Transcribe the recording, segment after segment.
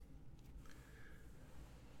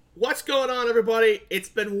What's going on, everybody? It's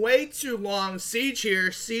been way too long. Siege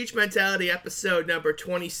here, Siege Mentality episode number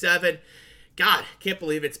 27. God, can't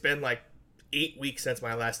believe it's been like 8 weeks since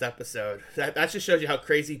my last episode. That just shows you how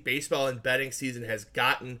crazy baseball and betting season has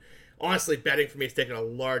gotten. Honestly, betting for me has taken a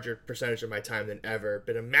larger percentage of my time than ever.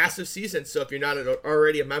 Been a massive season, so if you're not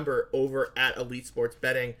already a member over at Elite Sports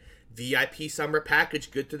Betting, VIP summer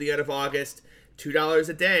package, good through the end of August, $2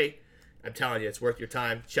 a day. I'm telling you, it's worth your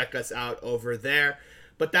time. Check us out over there.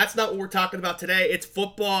 But that's not what we're talking about today. It's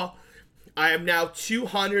football. I am now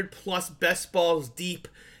 200 plus best balls deep.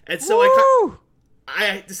 And so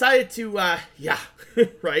I decided to,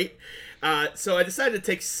 right? So I decided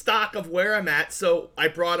to take stock of where I'm at. So I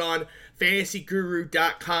brought on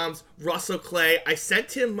FantasyGuru.com's Russell Clay. I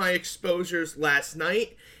sent him my exposures last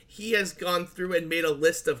night. He has gone through and made a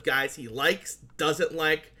list of guys he likes, doesn't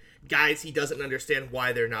like, guys he doesn't understand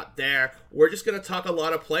why they're not there. We're just going to talk a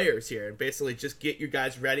lot of players here and basically just get you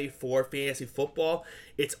guys ready for fantasy football.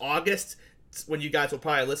 It's August. It's when you guys will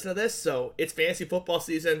probably listen to this, so it's fantasy football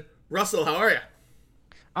season. Russell, how are you?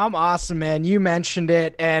 I'm awesome, man. You mentioned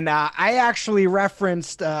it, and I actually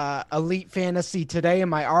referenced Elite Fantasy today in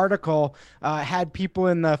my article. Had people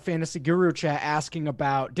in the Fantasy Guru chat asking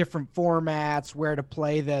about different formats, where to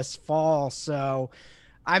play this fall. So,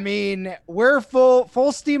 I mean, we're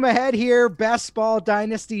full steam ahead here. Best Ball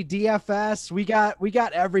Dynasty DFS. We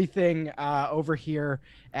got everything over here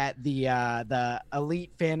at the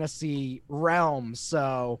Elite Fantasy realm.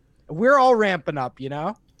 So we're all ramping up, you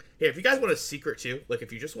know. Hey, if you guys want a secret too, like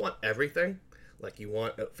if you just want everything, like you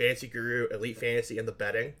want a Fantasy Guru, Elite Fantasy, and the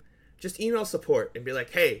betting, just email support and be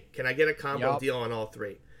like, hey, can I get a combo deal on all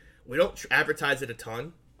three? We don't advertise it a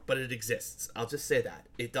ton, but it exists. I'll just say that.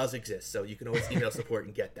 It does exist, so you can always email support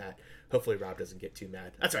and get that. Hopefully Rob doesn't get too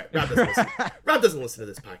mad. That's all right. Rob doesn't listen. Rob doesn't listen to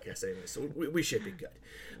this podcast anyway, so we should be good.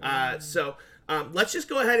 Let's just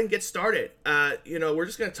go ahead and get started. We're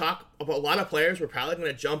just going to talk about a lot of players. We're probably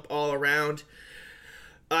going to jump all around.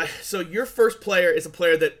 So your first player is a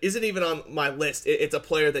player that isn't even on my list. It's a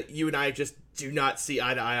player that you and I just do not see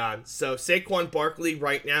eye to eye on. So Saquon Barkley,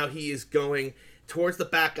 right now, he is going towards the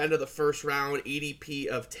back end of the first round, ADP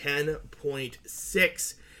of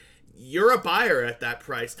 10.6. You're a buyer at that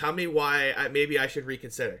price. Tell me why maybe I should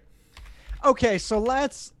reconsider. Okay, so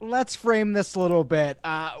let's frame this a little bit.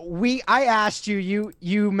 I asked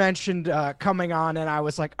you mentioned coming on, and I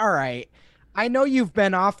was like, all right. I know you've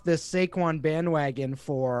been off this Saquon bandwagon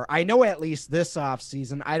for, I know at least this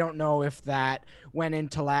offseason. I don't know if that went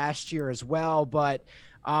into last year as well, but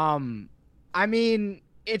I mean,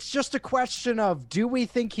 it's just a question of, do we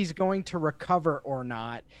think he's going to recover or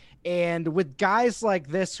not? And with guys like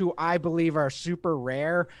this, who I believe are super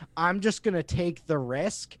rare, I'm just going to take the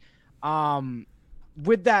risk.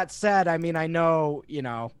 With that said, I mean, I know,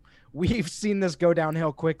 we've seen this go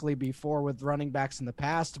downhill quickly before with running backs in the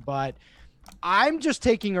past, but I'm just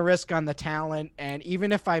taking a risk on the talent, and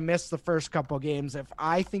even if I miss the first couple games, if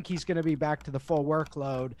I think he's going to be back to the full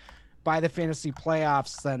workload by the fantasy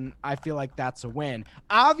playoffs, then I feel like that's a win.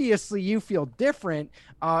 Obviously, you feel different,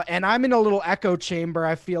 and I'm in a little echo chamber.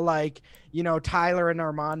 I feel like, Tyler and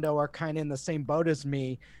Armando are kind of in the same boat as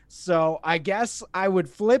me, so I guess I would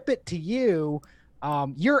flip it to you.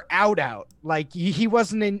 You're out. Like, he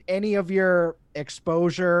wasn't in any of your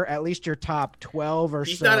exposure, at least your top 12 or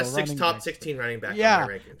He's so. He's not a top 16 running back on my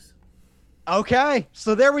rankings. Okay,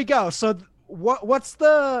 so there we go. So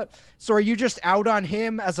so are you just out on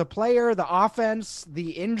him as a player, the offense,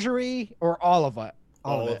 the injury, or all of it?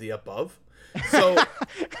 All of the above. So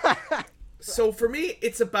so for me,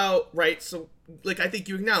 it's about, right, so like I think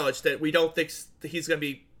you acknowledge that we don't think he's going to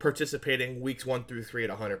be participating weeks 1 through 3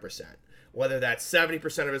 at 100%. Whether that's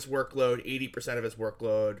 70% of his workload, 80% of his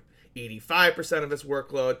workload, 85% of his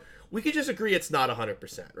workload, we could just agree it's not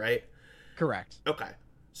 100%, right? Correct. Okay.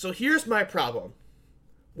 So here's my problem.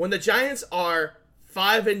 When the Giants are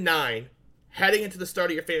 5-9 heading into the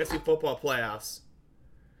start of your fantasy football playoffs,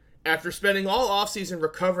 after spending all offseason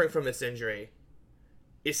recovering from this injury,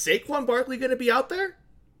 is Saquon Barkley going to be out there?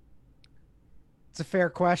 It's a fair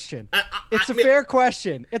question. It's a fair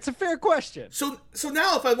question. So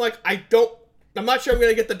now if I'm like, I'm not sure I'm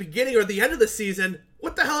going to get the beginning or the end of the season,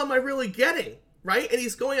 what the hell am I really getting, right? And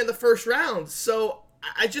he's going in the first round. So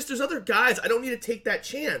there's other guys. I don't need to take that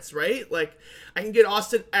chance, right? Like, I can get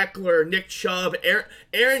Austin Eckler, Nick Chubb,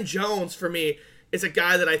 Aaron Jones for me is a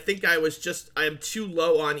guy that I think I am too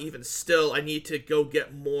low on even still. I need to go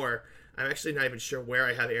get more. I'm actually not even sure where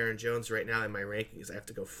I have Aaron Jones right now in my rankings. I have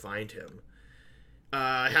to go find him.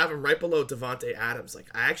 I have him right below Devontae Adams. Like,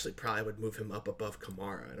 I actually probably would move him up above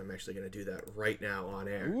Kamara, and I'm actually going to do that right now on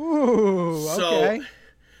air. Ooh, okay. So,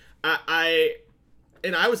 I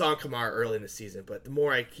and I was on Kamara early in the season, but the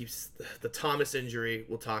more I keep the Thomas injury,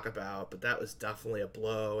 we'll talk about, but that was definitely a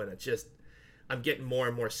blow, and I'm getting more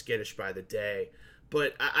and more skittish by the day.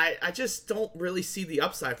 But I just don't really see the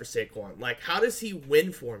upside for Saquon. Like, how does he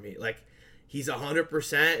win for me? Like, he's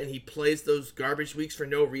 100% and he plays those garbage weeks for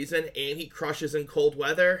no reason, and he crushes in cold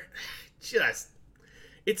weather.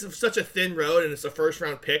 It's such a thin road, and it's a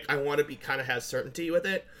first-round pick. I want to be kind of have certainty with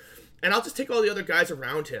it. And I'll just take all the other guys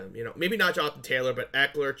around him. You know, maybe not Jonathan Taylor, but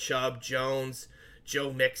Eckler, Chubb, Jones,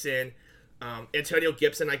 Joe Mixon, Antonio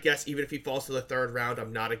Gibson. I guess even if he falls to the third round,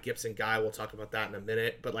 I'm not a Gibson guy. We'll talk about that in a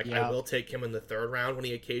minute. But I will take him in the third round when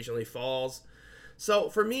he occasionally falls. So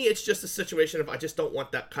for me, it's just a situation of I just don't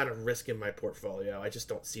want that kind of risk in my portfolio. I just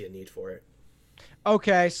don't see a need for it.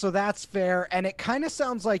 Okay, so that's fair. And it kind of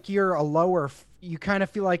sounds like you kind of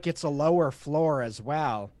feel like it's a lower floor as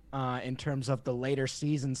well. In terms of the later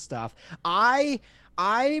season stuff,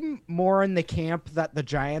 I'm more in the camp that the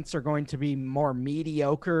Giants are going to be more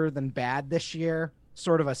mediocre than bad this year,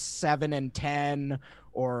 sort of a 7-10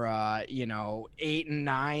 or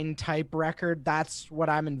 8-9 type record. That's what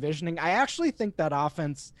I'm envisioning. I actually think that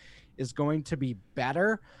offense is going to be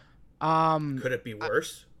better. Could it be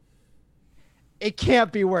worse? It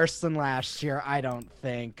can't be worse than last year, I don't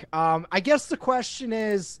think. I guess the question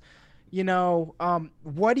is,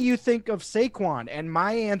 what do you think of Saquon? And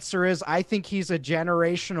my answer is I think he's a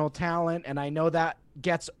generational talent, and I know that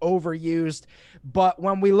gets overused. But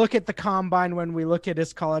when we look at the combine, when we look at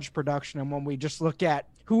his college production, and when we just look at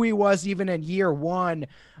who he was even in year one,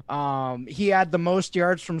 he had the most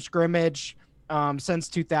yards from scrimmage since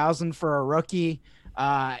 2000 for a rookie,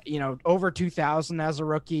 over 2,000 as a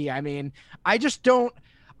rookie. I mean,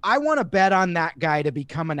 I want to bet on that guy to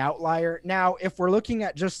become an outlier. Now, if we're looking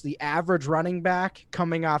at just the average running back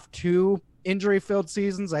coming off 2 injury-filled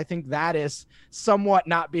seasons, I think that is somewhat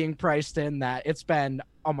not being priced in, that it's been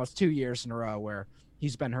almost 2 years in a row where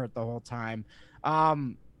he's been hurt the whole time.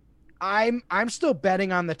 I'm still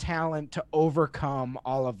betting on the talent to overcome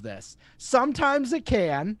all of this. Sometimes it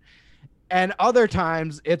can, and other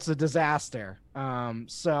times it's a disaster.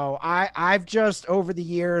 So I've just, over the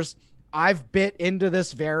years, I've bit into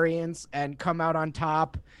this variance and come out on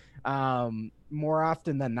top more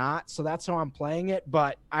often than not. So that's how I'm playing it.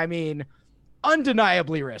 But, I mean,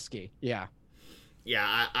 undeniably risky. Yeah.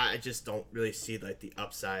 Yeah, I just don't really see the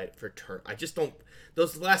upside for turn. I just don't.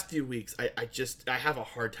 Those last few weeks, I have a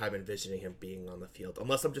hard time envisioning him being on the field,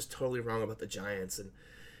 unless I'm just totally wrong about the Giants. And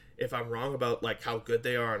if I'm wrong about how good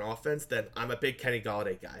they are on offense, then I'm a big Kenny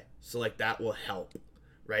Golladay guy. So that will help.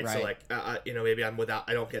 Right. So maybe I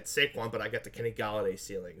don't get Saquon, but I get the Kenny Golladay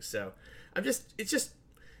ceiling. So it's just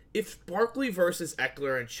if Barkley versus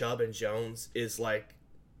Eckler and Chubb and Jones is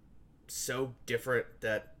so different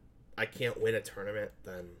that I can't win a tournament,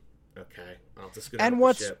 then okay, I'll just go. And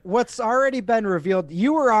what's already been revealed,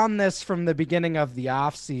 you were on this from the beginning of the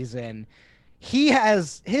off season.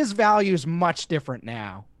 His value is much different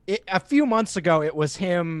now. A few months ago, it was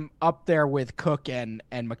him up there with Cook and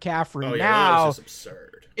McCaffrey. Oh, yeah, now that was just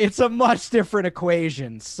absurd. It's a much different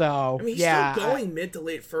equation. So I mean, he's still going mid to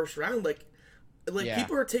late first round.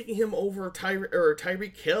 People are taking him over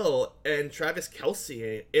Tyreek Hill and Travis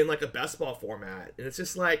Kelce in a best ball format, and it's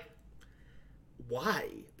just why?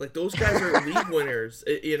 Those guys are league winners,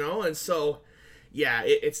 and so. Yeah,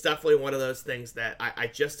 it's definitely one of those things that I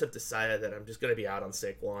just have decided that I'm just going to be out on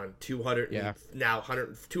Saquon.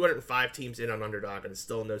 205 teams in on Underdog, and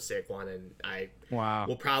still no Saquon, and I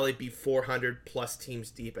will probably be 400 plus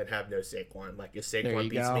teams deep and have no Saquon. If Saquon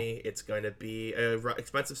beats me, it's going to be a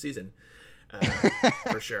expensive season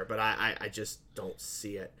for sure. But I just don't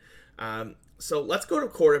see it. So let's go to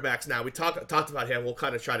quarterbacks now. We talked about him. We'll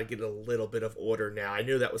kind of try to get a little bit of order now. I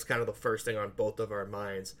knew that was kind of the first thing on both of our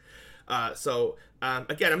minds.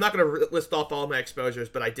 Again, I'm not going to list off all my exposures,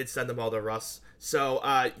 but I did send them all to Russ. So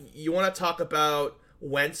you want to talk about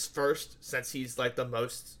Wentz first, since he's the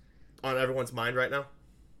most on everyone's mind right now?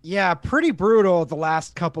 Yeah, pretty brutal the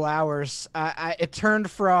last couple hours. It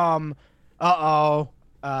turned from, foot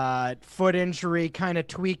injury, kind of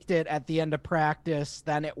tweaked it at the end of practice.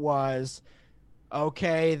 Then it was,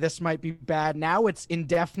 okay, this might be bad. Now it's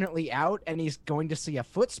indefinitely out, and he's going to see a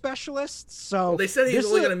foot specialist. So they said he's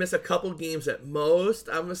only going to miss a couple games at most.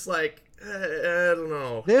 I'm just I don't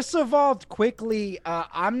know. This evolved quickly.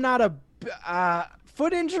 I'm not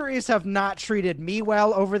foot injuries have not treated me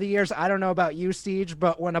well over the years. I don't know about you, Siege,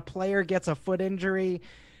 but when a player gets a foot injury,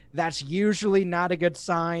 that's usually not a good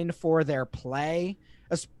sign for their play.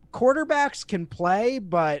 Quarterbacks can play,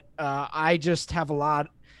 but I just have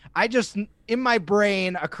in my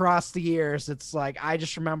brain across the years, it's I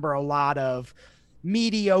just remember a lot of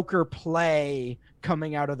mediocre play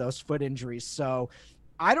coming out of those foot injuries. So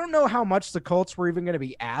I don't know how much the Colts were even going to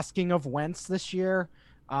be asking of Wentz this year.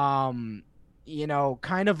 Kind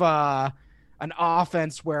of an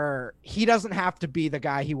offense where he doesn't have to be the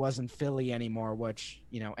guy he was in Philly anymore, which,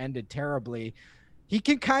 ended terribly. He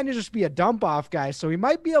can kind of just be a dump off guy. So he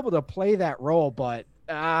might be able to play that role, but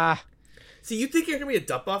see, you think you're going to be a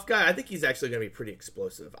dump-off guy? I think he's actually going to be pretty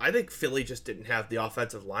explosive. I think Philly just didn't have the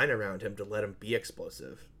offensive line around him to let him be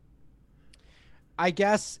explosive. I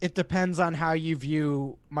guess it depends on how you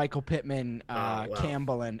view Michael Pittman, Well,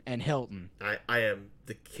 Campbell, and Hilton. I am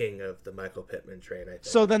the king of the Michael Pittman train, I think.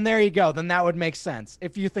 So then there you go. Then that would make sense.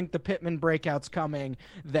 If you think the Pittman breakout's coming,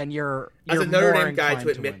 then you're As a Notre Dame guy, to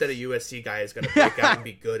admit that a USC guy is going to break out and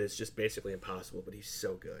be good is just basically impossible, but he's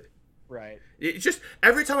so good. Right. It's just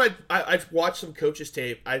every time I'd watch some coaches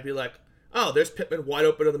tape, I'd be like, oh, there's Pittman wide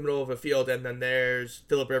open in the middle of a field, and then there's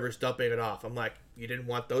Phillip Rivers dumping it off. I'm like, you didn't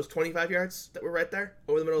want those 25 yards that were right there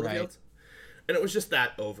over the middle of the field? And it was just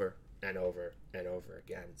that over and over and over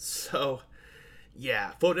again. So,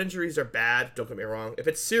 yeah, foot injuries are bad, don't get me wrong. If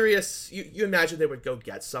it's serious, you imagine they would go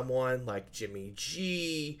get someone like Jimmy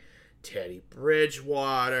G, Teddy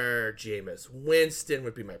Bridgewater, Jameis Winston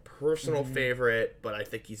would be my personal favorite, but I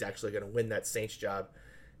think he's actually going to win that Saints job.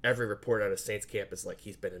 Every report out of Saints camp is like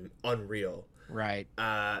he's been unreal. Right.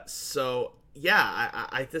 So, yeah,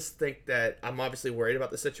 I just think that I'm obviously worried about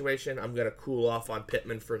the situation. I'm going to cool off on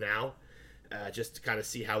Pittman for now, just to kind of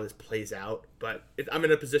see how this plays out. But I'm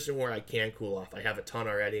in a position where I can cool off. I have a ton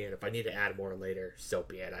already, and if I need to add more later, so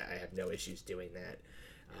be it. I have no issues doing that.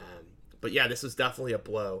 But, yeah, this was definitely a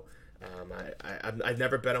blow. I've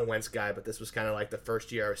never been a Wentz guy, but this was kind of like the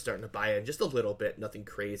first year I was starting to buy in just a little bit, nothing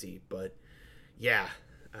crazy. But, yeah,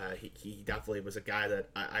 he definitely was a guy that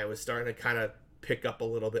I was starting to kind of pick up a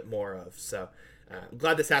little bit more of. So I'm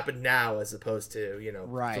glad this happened now as opposed to,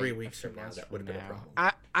 3 weeks from now. That would have been a problem.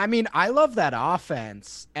 I mean, I love that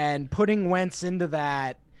offense, and putting Wentz into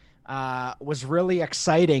that was really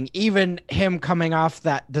exciting. Even him coming off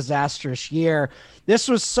that disastrous year, this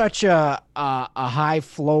was such a high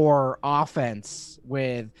floor offense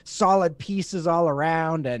with solid pieces all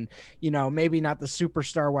around, and maybe not the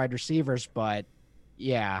superstar wide receivers, but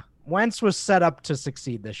yeah, Wentz was set up to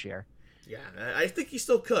succeed this year. Yeah, I think he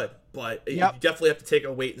still could, but you definitely have to take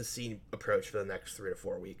a wait and see approach for the next 3 to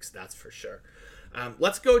 4 weeks. That's for sure.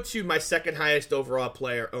 Let's go to my second highest owned overall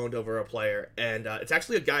player, and it's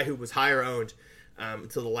actually a guy who was higher owned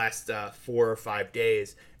until the last 4 or 5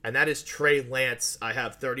 days, and that is Trey Lance. I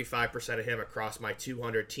have 35% of him across my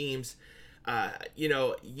 200 teams.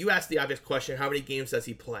 You asked the obvious question, how many games does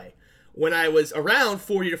he play? When I was around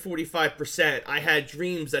 40 to 45%, I had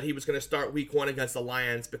dreams that he was going to start week 1 against the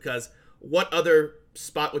Lions, because what other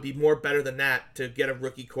spot would be more better than that to get a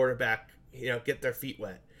rookie quarterback, get their feet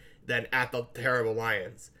wet than at the terrible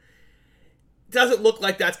Lions? Doesn't look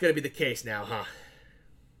like that's going to be the case now, huh?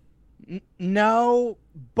 No,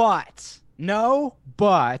 but,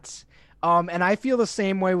 and I feel the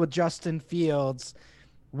same way with Justin Fields.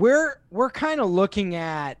 We're kind of looking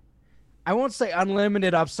at, I won't say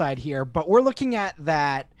unlimited upside here, but we're looking at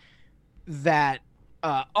that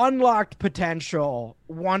unlocked potential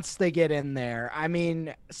once they get in there. I mean,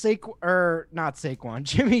 not Saquon,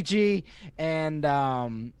 Jimmy G and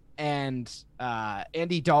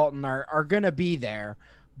Andy Dalton are going to be there.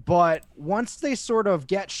 But once they sort of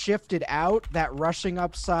get shifted out, that rushing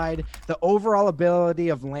upside, the overall ability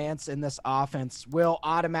of Lance in this offense will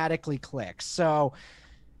automatically click. So,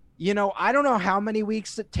 I don't know how many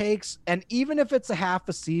weeks it takes. And even if it's a half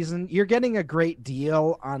a season, you're getting a great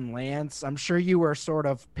deal on Lance. I'm sure you were sort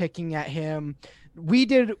of picking at him. We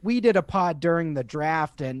did a pod during the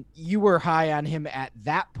draft, and you were high on him at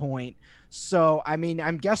that point. So, I mean,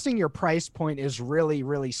 I'm guessing your price point is really,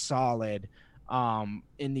 really solid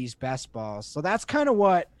in these best balls. So that's kind of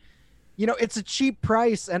what, it's a cheap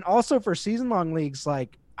price. And also for season long leagues,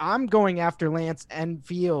 like, I'm going after Lance and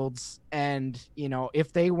Fields, and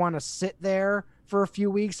if they want to sit there for a few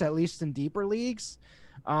weeks, at least in deeper leagues,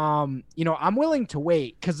 I'm willing to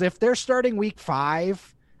wait, because if they're starting week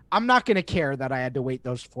 5, I'm not going to care that I had to wait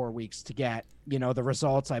those 4 weeks to get the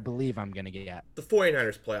results I believe I'm going to get. The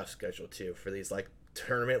 49ers playoff schedule too, for these like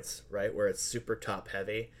tournaments, right, where it's super top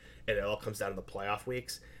heavy and it all comes down to the playoff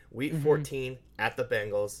weeks. Week 14 at the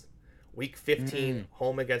Bengals, week 15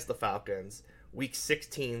 home against the Falcons, week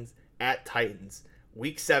 16 at Titans,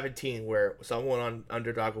 week 17 where someone on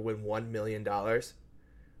underdog will win $1 million,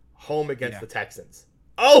 home against the Texans.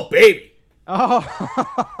 Oh, baby. Oh.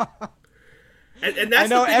 and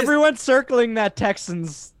that's, I know everyone's circling that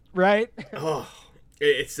Texans, right? Oh,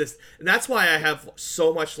 It's just, and that's why I have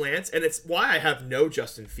so much Lance, and it's why I have no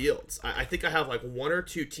Justin Fields. I think I have like one or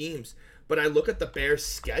two teams, but I look at the Bears'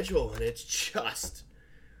 schedule and it's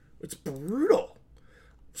brutal.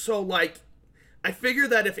 So like, I figure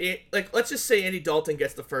that if let's just say Andy Dalton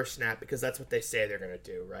gets the first snap because that's what they say they're gonna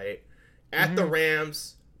do, right? At the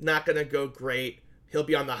Rams, not gonna go great. He'll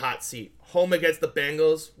be on the hot seat. Home against the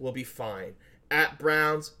Bengals will be fine. At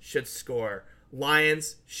Browns, should score.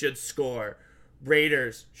 Lions should score.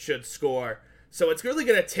 Raiders should score. So it's really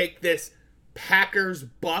going to take this Packers,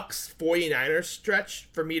 Bucks, 49ers stretch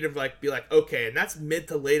for me to be like, okay, and that's mid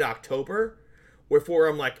to late October, wherefore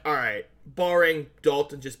I'm like, all right, barring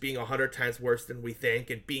Dalton just being 100 times worse than we think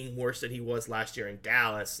and being worse than he was last year in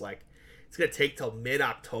Dallas, like it's going to take till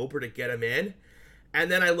mid-October to get him in. And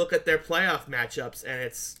then I look at their playoff matchups and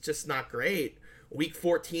it's just not great. Week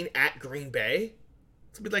 14 at Green Bay,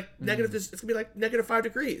 it's going to be like it's going to be like negative 5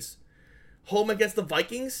 degrees. Home against the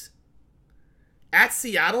Vikings, at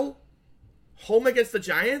Seattle, home against the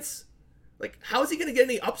Giants. Like, how is he going to get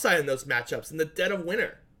any upside in those matchups in the dead of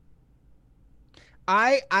winter?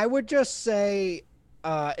 I would just say,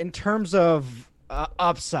 in terms of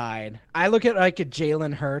upside, I look at like a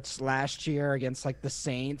Jalen Hurts last year against like the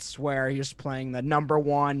Saints, where he was playing the number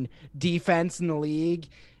 1 defense in the league.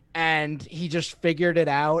 And he just figured it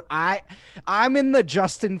out. I'm in the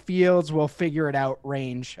Justin Fields will figure it out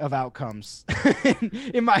range of outcomes,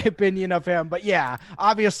 in my opinion of him. But yeah,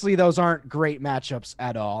 obviously those aren't great matchups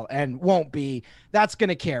at all and won't be. That's going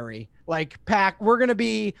to carry. Like, we're going to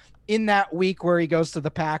be in that week where he goes to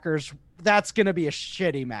the Packers. That's going to be a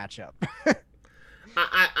shitty matchup.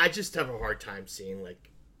 I just have a hard time seeing, like,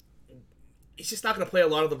 he's just not going to play a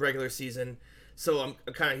lot of the regular season. So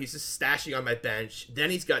he's just stashing on my bench. Then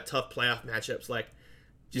he's got tough playoff matchups. Like,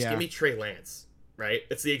 just give me Trey Lance, right?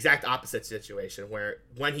 It's the exact opposite situation where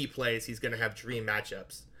when he plays, he's going to have dream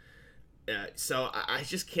matchups. So I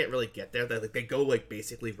just can't really get there. They go like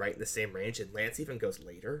basically right in the same range, and Lance even goes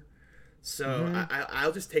later. So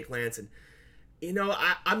I'll just take Lance. And,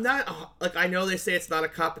 I'm not, like, I know they say it's not a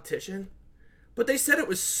competition, but they said it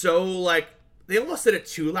was so, like, they almost said it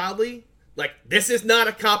too loudly. Like, this is not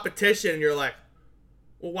a competition. And you're like,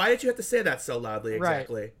 well, why did you have to say that so loudly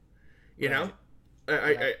exactly? Right. You know?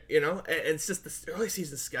 And it's just the early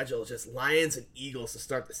season schedule is just Lions and Eagles to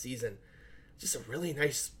start the season. Just a really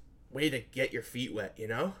nice way to get your feet wet,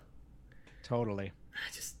 Totally.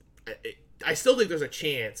 I still think there's a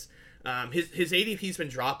chance. His ADP's been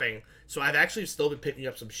dropping, so I've actually still been picking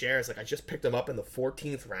up some shares. Like, I just picked him up in the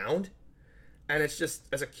 14th round. And it's just,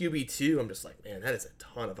 as a QB2, I'm just like, man, that is a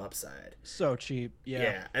ton of upside. So cheap, yeah.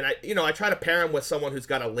 Yeah, and I try to pair him with someone who's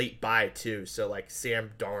got a late buy, too. So, like,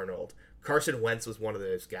 Sam Darnold. Carson Wentz was one of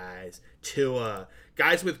those guys. Tua.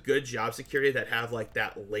 Guys with good job security that have, like,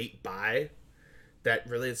 that late buy. That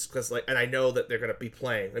really is, because, like, and I know that they're going to be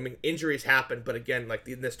playing. I mean, injuries happen, but again, like,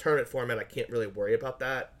 in this tournament format, I can't really worry about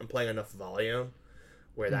that. I'm playing enough volume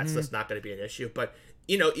where that's just not going to be an issue. But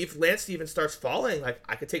if Lance even starts falling, like,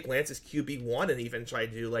 I could take Lance as QB1 and even try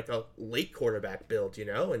to do like a late quarterback build,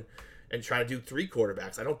 and try to do 3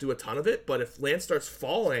 quarterbacks. I don't do a ton of it, but if Lance starts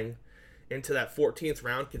falling into that 14th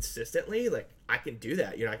round consistently, like, I can do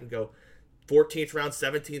that. I can go 14th round,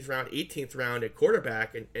 17th round, 18th round at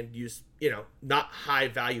quarterback and use, not high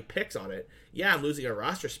value picks on it. Yeah, I'm losing a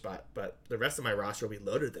roster spot, but the rest of my roster will be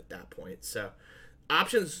loaded at that point. So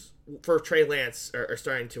options for Trey Lance are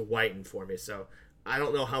starting to whiten for me. So I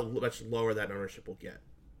don't know how much lower that ownership will get.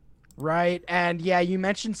 Right. And yeah, you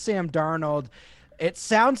mentioned Sam Darnold. It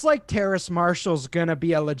sounds like Terrace Marshall's going to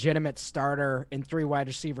be a legitimate starter in 3 wide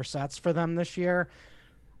receiver sets for them this year.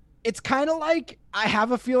 It's kind of like, I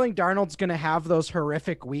have a feeling Darnold's going to have those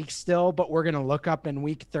horrific weeks still, but we're going to look up in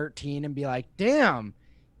week 13 and be like, damn,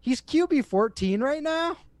 he's QB 14 right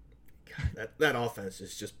now. God, that offense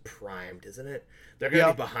is just primed, isn't it? They're going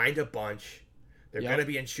to be behind a bunch. They're going to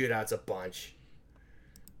be in shootouts a bunch.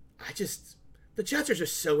 The Jets are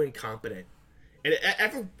just so incompetent. And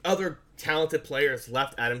every other talented player has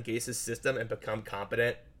left Adam Gase's system and become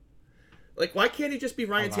competent. Like, why can't he just be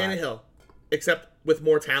Ryan Tannehill, except with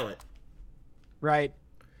more talent? Right.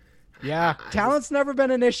 Yeah, talent's never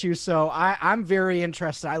been an issue, so I'm very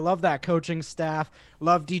interested. I love that coaching staff.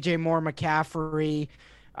 Love DJ Moore, McCaffrey,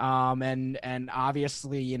 and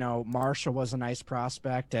obviously, Marshall was a nice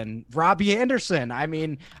prospect, and Robbie Anderson. I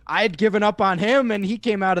mean, I had given up on him, and he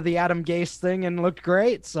came out of the Adam Gase thing and looked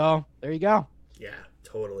great. So there you go. Yeah,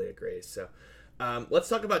 totally agree. So let's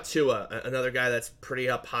talk about Tua, another guy that's pretty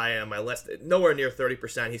up high on my list. Nowhere near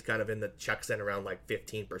 30%. He's kind of in the checks in around like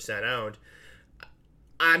 15% owned.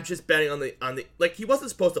 I'm just betting on the like he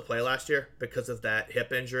wasn't supposed to play last year because of that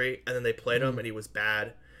hip injury, and then they played him and he was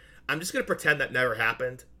bad. I'm just gonna pretend that never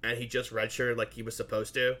happened and he just redshirted like he was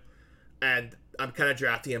supposed to, and I'm kind of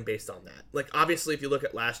drafting him based on that. Like obviously, if you look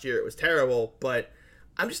at last year, it was terrible, but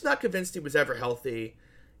I'm just not convinced he was ever healthy.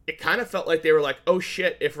 It kind of felt like they were like, oh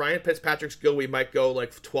shit, if Ryan Fitzpatrick's good, we might go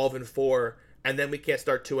like 12-4, and then we can't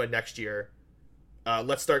start Tua next year.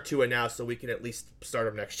 Let's start Tua now so we can at least start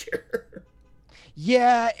him next year.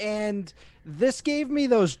 Yeah, and this gave me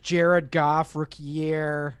those Jared Goff rookie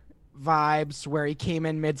year vibes where he came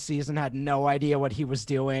in midseason, had no idea what he was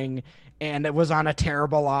doing, and it was on a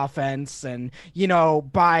terrible offense. And, you know,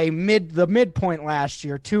 by the midpoint last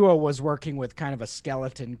year, Tua was working with kind of a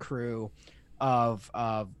skeleton crew of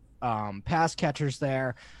pass catchers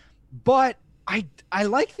there. But I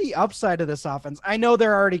like the upside of this offense. I know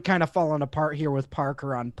they're already kind of falling apart here with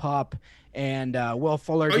Parker on PUP and Will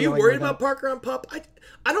Fuller. Are you worried about Parker on PUP?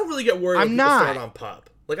 I don't really get worried when people start on PUP.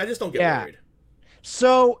 Like, I just don't get worried.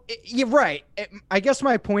 So, you're right. I guess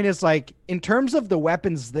my point is, like, in terms of the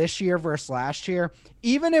weapons this year versus last year,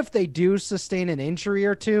 even if they do sustain an injury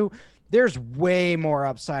or two, there's way more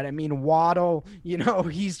upside. I mean, Waddle, you know,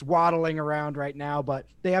 he's waddling around right now, but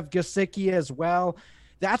they have Gesicki as well.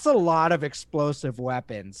 That's a lot of explosive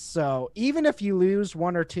weapons. So even if you lose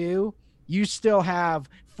one or two, you still have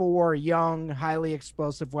 4 young, highly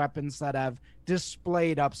explosive weapons that have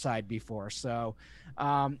displayed upside before. So,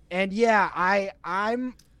 and yeah,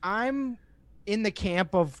 I'm in the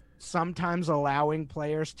camp of sometimes allowing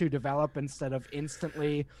players to develop instead of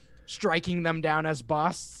instantly striking them down as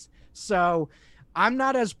busts. So I'm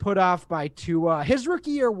not as put off by Tua. His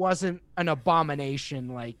rookie year wasn't an abomination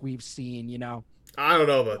like we've seen, you know. I don't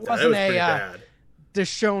know about that. It was pretty bad.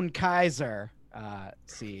 DeShone Kizer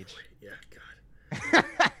siege. Yeah, God.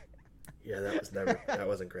 Yeah, that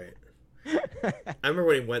wasn't great. I remember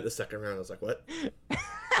when he went the second round, I was like, what?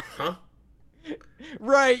 Huh?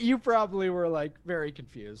 Right, you probably were like very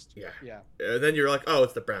confused. Yeah. And then you're like, oh,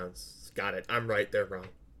 it's the Browns. Got it. I'm right, they're wrong.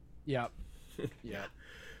 Yep. Yeah.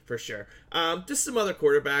 For sure. Just some other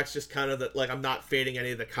quarterbacks, just kind of like I'm not fading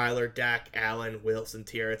any of the Kyler, Dak, Allen, Wilson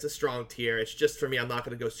tier. It's a strong tier. It's just for me, I'm not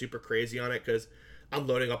going to go super crazy on it because I'm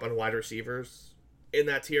loading up on wide receivers in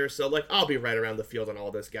that tier. So like I'll be right around the field on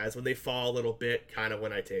all those guys. When they fall a little bit, kind of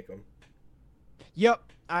when I take them. Yep.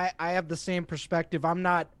 I have the same perspective. I'm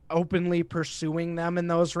not openly pursuing them in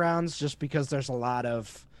those rounds just because there's a lot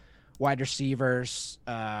of wide receivers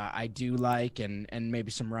I do like and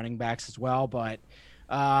maybe some running backs as well. But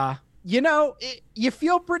you know, you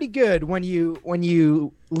feel pretty good when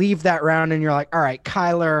you leave that round and you're like, all right,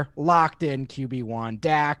 Kyler locked in QB1,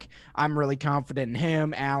 Dak, I'm really confident in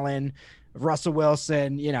him, Allen, Russell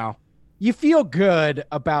Wilson, you know, you feel good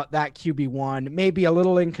about that QB1, maybe a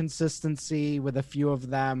little inconsistency with a few of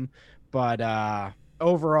them, but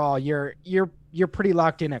overall you're pretty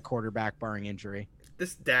locked in at quarterback barring injury.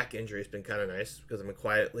 This Dak injury has been kind of nice because I'm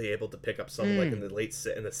quietly able to pick up some like in the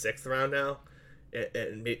 6th round now.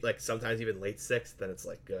 And like sometimes even late 6th, then it's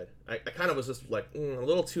like good. I kind of was just like a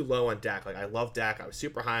little too low on Dak. Like I love Dak. I was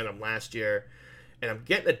super high on him last year, and I'm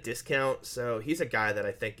getting a discount. So he's a guy that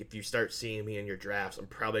I think if you start seeing me in your drafts, I'm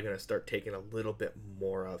probably going to start taking a little bit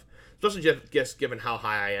more of, especially just given how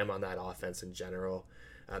high I am on that offense in general.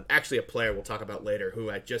 Actually, a player we'll talk about later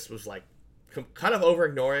who I just was like kind of over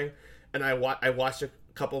ignoring, and I watched a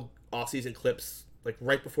couple offseason clips like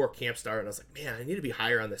right before camp started, and I was like, man, I need to be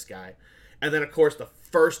higher on this guy. And then, of course, the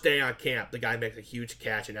first day on camp, the guy makes a huge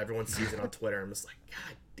catch, and everyone sees it on Twitter. I'm just like,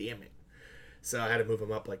 God damn it. So I had to move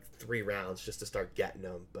him up like 3 rounds just to start getting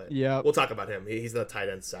him. But we'll talk about him. He's in the tight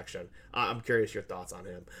end section. I'm curious your thoughts on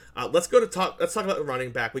him. Let's talk about the running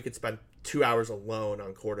back. We could spend 2 hours alone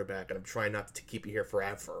on quarterback, and I'm trying not to keep you here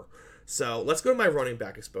forever. So let's go to my running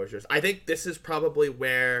back exposures. I think this is probably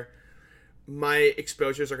where my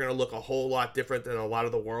exposures are going to look a whole lot different than a lot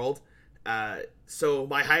of the world. So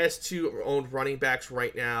my highest 2 owned running backs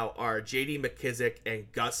right now are J.D. McKissick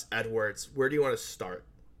and Gus Edwards. Where do you want to start?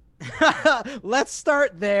 Let's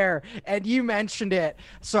start there. And you mentioned it.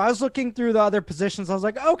 So I was looking through the other positions. I was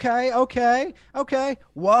like, okay.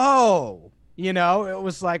 Whoa. You know, it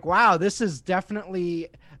was like, wow, this is definitely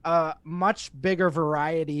a much bigger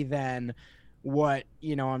variety than what,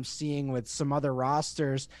 you know, I'm seeing with some other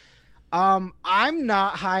rosters. I'm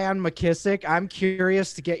not high on McKissick. I'm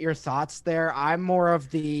curious to get your thoughts there. I'm more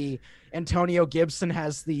of the Antonio Gibson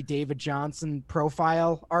has the David Johnson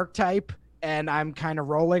profile archetype, and I'm kind of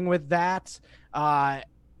rolling with that.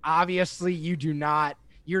 Obviously you're not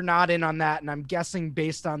in on that. And I'm guessing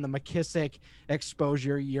based on the McKissick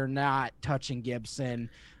exposure, you're not touching Gibson.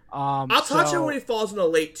 I'll touch him when he falls in the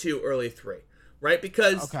late 2, early 3. right?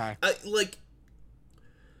 Because Okay.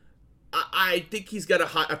 I think he's got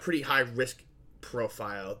a pretty high risk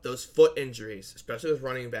profile. Those foot injuries, especially with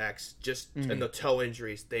running backs, and the toe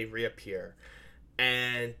injuries, they reappear.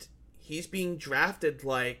 And he's being drafted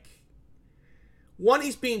like...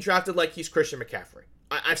 he's being drafted like he's Christian McCaffrey.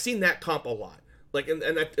 I've seen that comp a lot. Like, and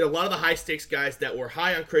a lot of the high-stakes guys that were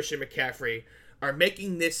high on Christian McCaffrey are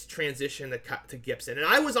making this transition to Gibson. And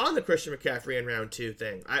I was on the Christian McCaffrey in round 2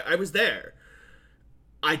 thing. I was there.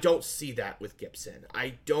 I don't see that with Gibson.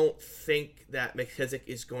 I don't think that McKissic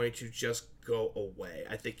is going to just go away.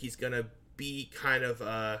 I think he's going to be kind of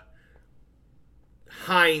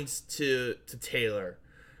Hines to Taylor.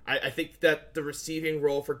 I think that the receiving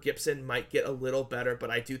role for Gibson might get a little better,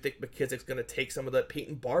 but I do think McKissic's going to take some of the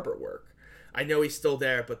Peyton Barber work. I know he's still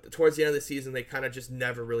there, but towards the end of the season, they kind of just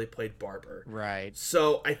never really played Barber. Right.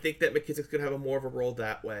 So I think that McKissic's going to have more of a role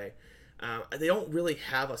that way. They don't really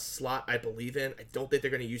have a slot I believe in. I don't think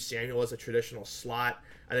they're going to use Samuel as a traditional slot.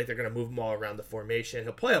 I think they're going to move him all around the formation.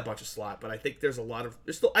 He'll play a bunch of slot, but I think there's a lot of...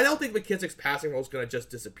 I don't think McKissic's passing role is going to just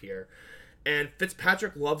disappear. And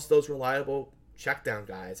Fitzpatrick loves those reliable check down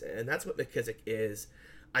guys, and that's what McKissic is.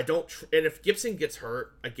 And if Gibson gets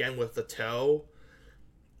hurt again with the toe,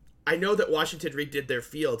 I know that Washington redid their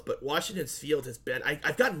field, but Washington's field has been...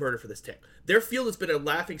 I've gotten murdered for this take. Their field has been a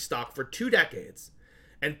laughingstock for 2 decades.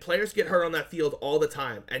 And players get hurt on that field all the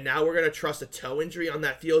time. And now we're going to trust a toe injury on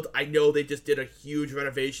that field. I know they just did a huge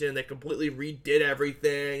renovation and they completely redid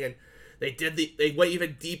everything. And they went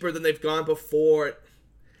even deeper than they've gone before.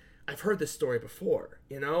 I've heard this story before.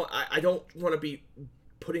 I don't want to be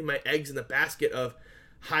putting my eggs in the basket of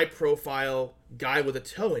high profile guy with a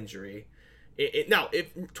toe injury. Now,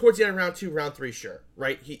 if towards the end of round 2, round 3, sure,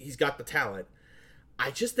 right? He's got the talent. I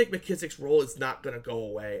just think McKissic's role is not going to go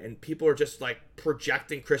away, and people are just like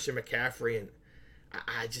projecting Christian McCaffrey, and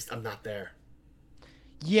I'm not there.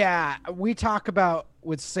 Yeah, we talk about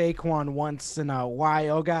with Saquon once in a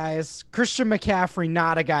while, guys. Christian McCaffrey,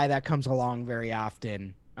 not a guy that comes along very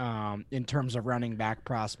often in terms of running back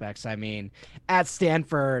prospects. I mean, at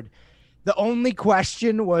Stanford, the only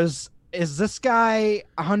question was, is this guy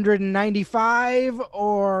 195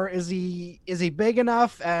 or is he big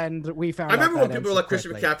enough? And we found. I remember when people were like,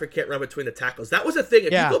 Christian McCaffrey can't run between the tackles. That was a thing.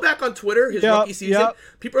 If you go back on Twitter, his rookie season,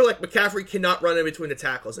 people are like, McCaffrey cannot run in between the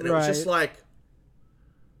tackles, and it was just like,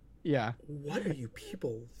 what are you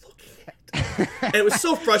people looking at? And it was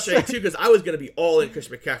so frustrating too, because I was going to be all in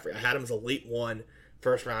Christian McCaffrey. I had him as a late 1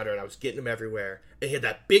 first rounder, and I was getting him everywhere. And he had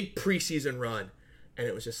that big preseason run, and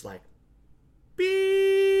it was just like,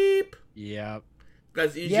 beep. Yep.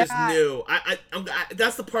 Because you just knew.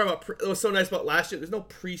 That's the part about it was so nice about last year. There's no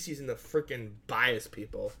preseason to freaking bias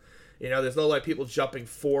people. There's no like people jumping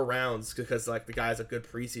 4 rounds because like the guy has a good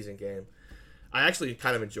preseason game. I actually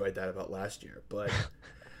kind of enjoyed that about last year, but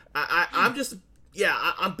I'm just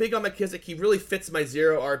I'm big on McKissic. He really fits my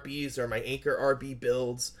 0 RBs or my anchor RB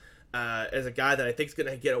builds as a guy that I think is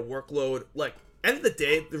going to get a workload. Like, end of the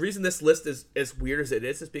day, the reason this list is as weird as it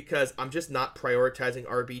is because I'm just not prioritizing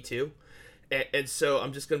RB2. And so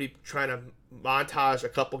I'm just going to be trying to montage a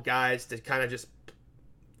couple guys to kind of just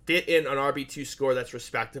fit in an RB2 score that's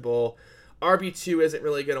respectable. RB2 isn't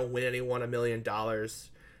really going to win anyone $1 million. I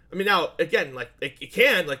mean, now, again, like, it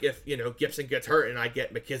can, like, if, Gibson gets hurt and I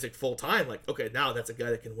get McKissic full-time, like, okay, now that's a guy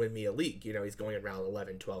that can win me a league. He's going around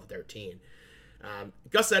 11, 12, 13.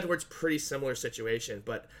 Gus Edwards, pretty similar situation,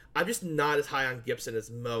 but I'm just not as high on Gibson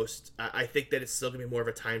as most. I think that it's still going to be more of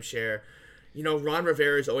a timeshare. Ron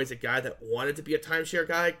Rivera is always a guy that wanted to be a timeshare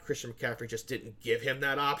guy. Christian McCaffrey just didn't give him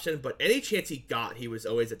that option, but any chance he got, he was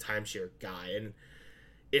always a timeshare guy. And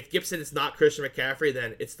if Gibson is not Christian McCaffrey,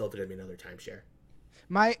 then it's still going to be another timeshare.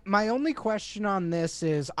 My only question on this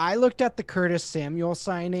is I looked at the Curtis Samuel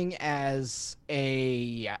signing as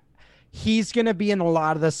he's going to be in a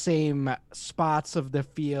lot of the same spots of the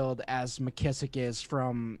field as McKissic is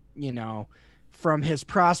from his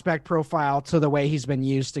prospect profile to the way he's been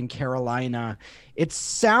used in Carolina. It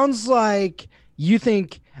sounds like you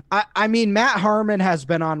think, I mean, Matt Harmon has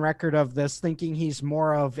been on record of this, thinking he's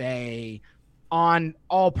more of a on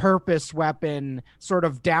all-purpose weapon, sort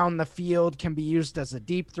of down the field, can be used as a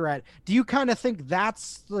deep threat. Do you kind of think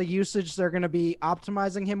that's the usage they're going to be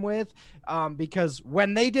optimizing him with? Because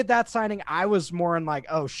when they did that signing, I was more in like,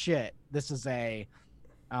 oh shit, this might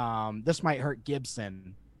hurt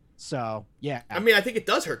Gibson. So, yeah. I mean, I think it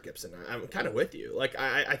does hurt Gibson. I'm kind of with you. Like,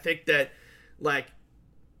 I think that, like,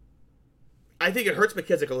 I think it hurts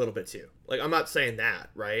McKissic a little bit too. Like, I'm not saying that,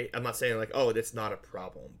 right? I'm not saying, like, oh, it's not a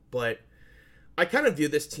problem. But I kind of view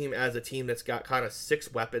this team as a team that's got kind of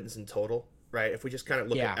 6 weapons in total, right? If we just kind of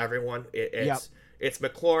look at everyone, it's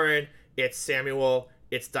McLaurin, It's Samuel,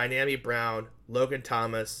 it's Dynami Brown, Logan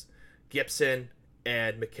Thomas, Gibson,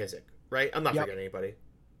 and McKissick, right? I'm not forgetting anybody.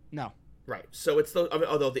 No. Right. So it's the, I mean,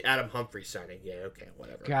 although the Adam Humphries signing, yeah, okay,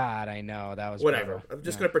 whatever. God, I know that was whatever. brutal. I'm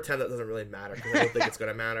just gonna pretend that doesn't really matter because I don't think it's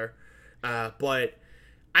gonna matter. But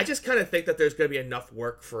I just kind of think that there's gonna be enough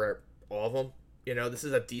work for all of them. You know, this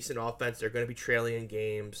is a decent offense. They're gonna be trailing in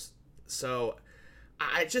games, so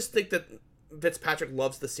I just think that Fitzpatrick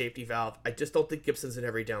loves the safety valve. I just don't think Gibson's an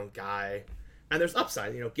every down guy. And there's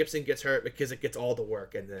upside. You know, Gibson gets hurt, McKissick gets all the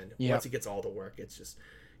work, and then once he gets all the work, it's just,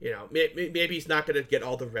 you know, maybe he's not going to get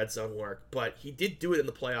all the red zone work, but he did do it in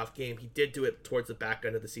the playoff game. He did do it towards the back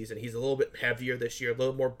end of the season. He's a little bit heavier this year, a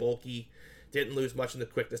little more bulky. Didn't lose much in the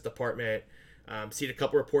quickness department. Seen a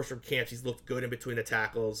couple reports from camps. He's looked good in between the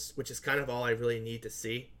tackles, which is kind of all I really need to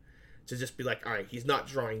see. To just be like, all right, he's not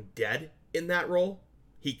drawing dead in that role.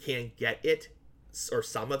 He can get it, or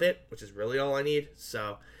some of it, which is really all I need.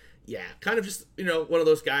 So, yeah, kind of just, you know, one of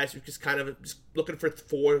those guys who's just kind of just looking for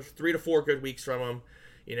 3 to 4 good weeks from him.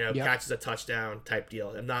 You know, catches a touchdown type deal.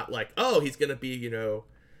 I'm not like, oh, he's going to be, you know,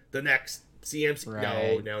 the next CMC.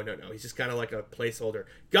 Right. No. He's just kind of like a placeholder.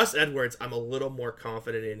 Gus Edwards, I'm a little more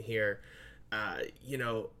confident in here. You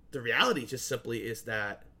know, the reality just simply is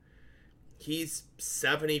that he's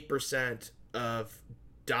 70% of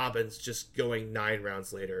Dobbins just going 9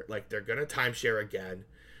 rounds later. Like, they're going to timeshare again.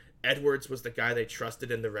 Edwards was the guy they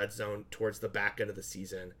trusted in the red zone towards the back end of the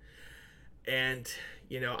season. And,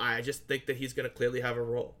 you know, I just think that he's going to clearly have a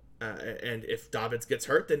role. And if Dobbins gets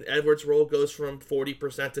hurt, then Edwards' role goes from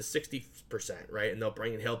 40% to 60%, right? And they'll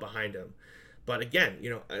bring in Hill behind him. But again, you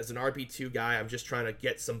know, as an RB2 guy, I'm just trying to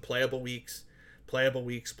get some playable weeks.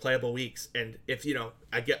 And if, you know,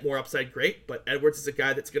 I get more upside, great. But Edwards is a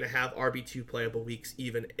guy that's going to have RB2 playable weeks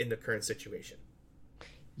even in the current situation.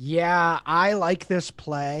 Yeah, I like this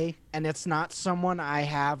play, and it's not someone I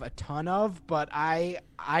have a ton of, but I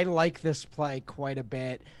like this play quite a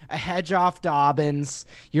bit. A hedge off Dobbins.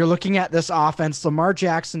 You're looking at this offense. Lamar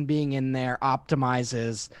Jackson being in there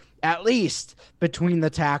optimizes at least between the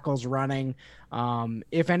tackles running.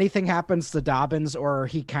 If anything happens to Dobbins or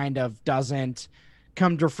he kind of doesn't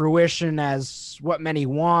come to fruition as what many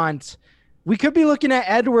want, we could be looking at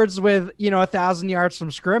Edwards with, you know, 1,000 yards from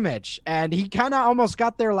scrimmage, and he kind of almost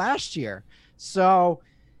got there last year. So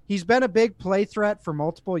he's been a big play threat for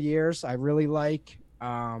multiple years. I really like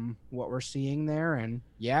what we're seeing there, and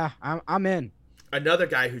yeah, I'm in. Another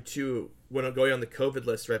guy who, too, when going on the COVID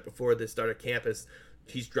list right before the start of camp, is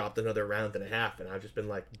he's dropped another round and a half, and I've just been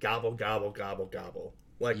like, gobble, gobble, gobble, gobble.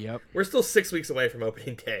 Like, We're still 6 weeks away from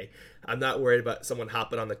opening day. I'm not worried about someone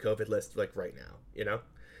hopping on the COVID list, like, right now, you know?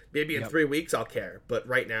 Maybe in 3 weeks I'll care, but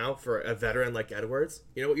right now for a veteran like Edwards,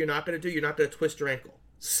 you know what you're not going to do? You're not going to twist your ankle.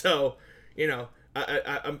 So, you know,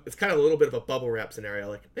 I'm it's kind of a little bit of a bubble wrap scenario.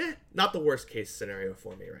 Like, not the worst case scenario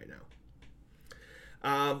for me right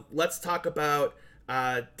now. Let's talk about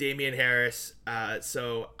Damian Harris.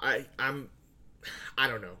 So I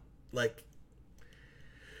don't know, like,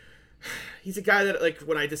 he's a guy that, like,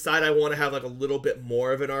 when I decide I want to have like a little bit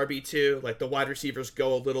more of an RB2, like the wide receivers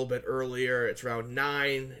go a little bit earlier. It's round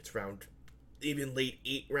 9. It's round even late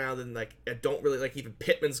 8 round, and like I don't really like, even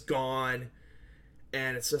Pittman's gone,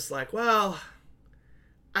 and it's just like, well,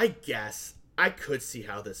 I guess I could see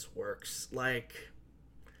how this works. Like,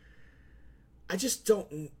 I just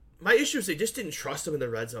don't. My issue is they just didn't trust him in the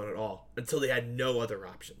red zone at all until they had no other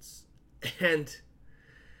options, and.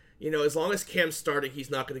 You know, as long as Cam's starting,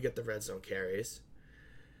 he's not going to get the red zone carries.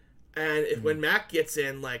 And when Mac gets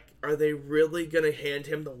in, like, are they really going to hand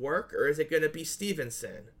him the work? Or is it going to be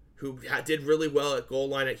Stevenson, who did really well at goal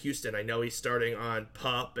line at Houston? I know he's starting on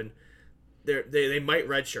PUP, and they might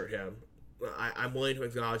redshirt him. I'm willing to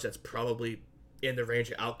acknowledge that's probably in the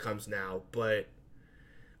range of outcomes now. But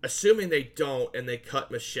assuming they don't and they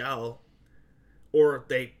cut Michelle, or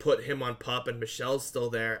they put him on PUP and Michelle's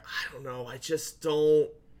still there, I don't know. I just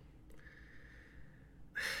don't.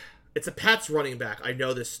 It's a Pats running back. I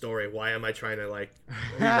know this story. Why am I trying to, like,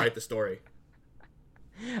 rewrite the story?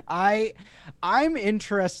 I'm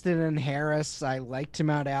interested in Harris. I liked him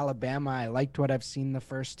out of Alabama. I liked what I've seen the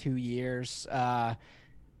first 2 years.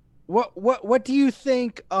 What do you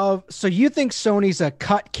think of? So you think Sony's a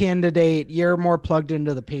cut candidate? You're more plugged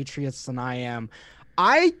into the Patriots than I am.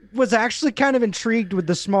 I was actually kind of intrigued with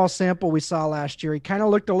the small sample we saw last year. He kind of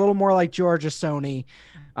looked a little more like Georgia Sony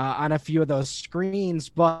on a few of those screens,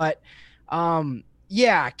 but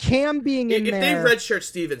yeah, Cam being in there. If they redshirt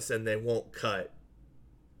Stevenson, they won't cut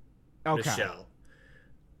Michelle.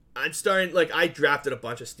 I'm starting, like, I drafted a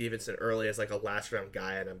bunch of Stevenson early as like a last round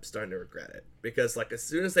guy, and I'm starting to regret it because, like, as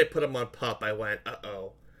soon as they put him on PUP, I went,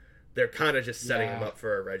 They're kind of just setting him Yeah. up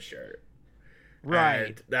for a red shirt.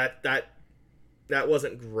 Right. And that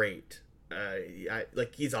wasn't great.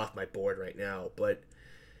 Like he's off my board right now, but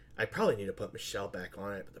I probably need to put Michelle back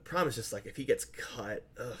on it. But the problem is just like if he gets cut,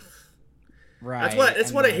 ugh. Right.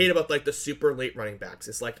 That's what I hate about like the super late running backs.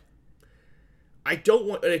 It's like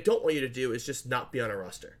what I don't want you to do is just not be on a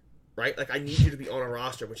roster, right? Like I need you to be on a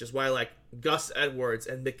roster, which is why like Gus Edwards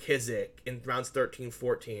and McKissick in rounds 13,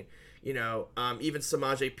 14, even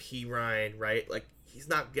Samaje Perine, right? Like he's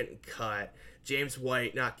not getting cut. James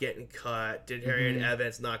White not getting cut. Denarian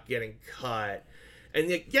Evans not getting cut. And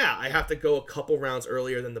yeah, I have to go a couple rounds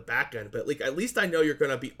earlier than the back end, but like at least I know you're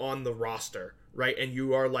going to be on the roster, right? And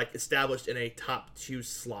you are like established in a top 2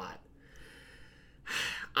 slot.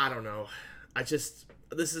 I don't know.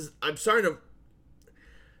 This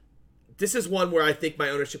is one where I think my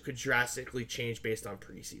ownership could drastically change based on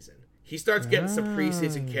preseason. He starts getting some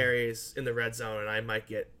preseason carries in the red zone, and I might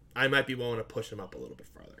be willing to push him up a little bit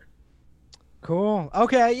further. Cool.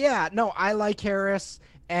 Okay. Yeah. No, I like Harris.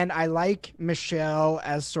 And I like Michelle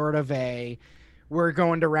as sort of we're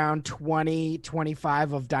going to round 20,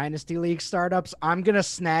 25 of Dynasty League startups. I'm going to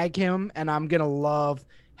snag him, and I'm going to love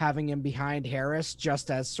having him behind Harris just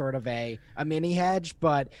as sort of a mini hedge.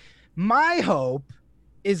 But my hope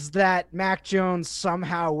is that Mac Jones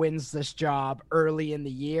somehow wins this job early in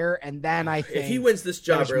the year, and then I think if he wins this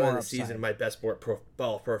job early in the upside. season, my best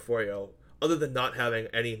ball portfolio, other than not having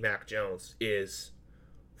any Mac Jones, is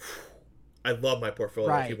I love my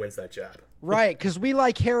portfolio if he wins that job. Right, because we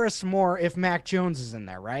like Harris more if Mac Jones is in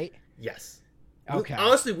there, right? Yes. Okay.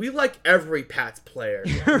 Honestly, we like every Pats player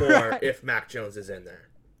more if Mac Jones is in there.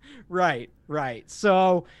 Right.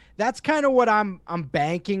 So that's kind of what I'm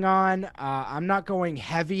banking on. I'm not going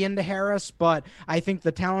heavy into Harris, but I think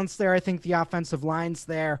the talent's there. I think the offensive line's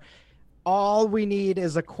there. All we need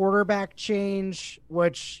is a quarterback change,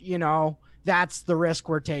 which, that's the risk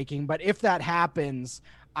we're taking. But if that happens,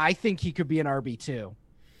 I think he could be an RB2.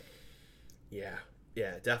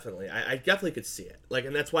 Yeah, definitely. I definitely could see it. Like,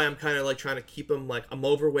 and that's why I'm kind of like trying to keep him like I'm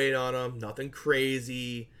overweight on him, nothing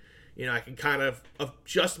crazy. I can kind of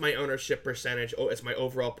adjust my ownership percentage as my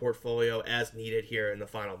overall portfolio as needed here in the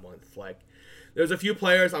final month. Like, there's a few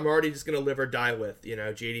players I'm already just gonna live or die with.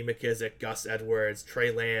 J.D. McKissick, Gus Edwards, Trey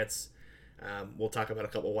Lance. We'll talk about a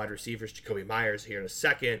couple wide receivers, Jacoby Myers here in a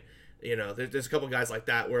second. There's a couple guys like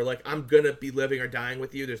that where, like, I'm going to be living or dying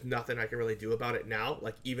with you. There's nothing I can really do about it now.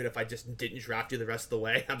 Like, even if I just didn't draft you the rest of the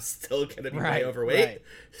way, I'm still going to be way overweight. Right.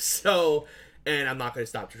 So, and I'm not going to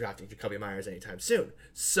stop drafting Jacoby Myers anytime soon.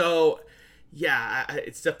 So, yeah,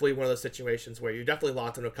 it's definitely one of those situations where you're definitely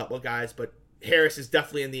locked into a couple of guys, but Harris is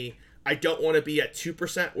definitely in the, I don't want to be at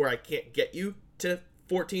 2% where I can't get you to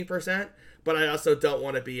 14%, but I also don't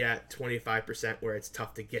want to be at 25% where it's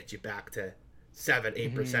tough to get you back to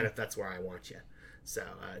 7-8% if that's where I want you. So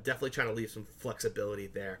definitely trying to leave some flexibility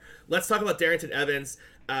there. Let's talk about Darrynton Evans.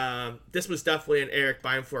 This was definitely an Eric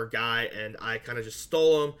Beinfleur guy, and I kind of just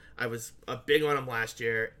stole him. I was big on him last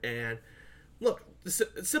year. And look,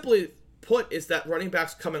 simply put, is that running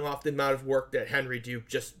backs coming off the amount of work that Henry do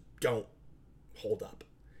just don't hold up.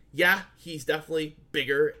 Yeah, he's definitely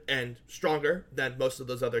bigger and stronger than most of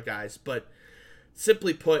those other guys, but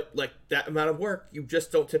simply put, like, that amount of work, you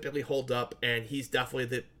just don't typically hold up, and he's definitely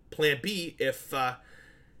the plan B if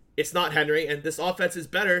it's not Henry, and this offense is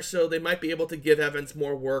better, so they might be able to give Evans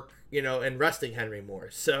more work, and resting Henry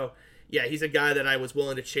more. So, yeah, he's a guy that I was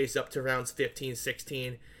willing to chase up to rounds 15,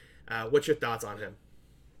 16. What's your thoughts on him?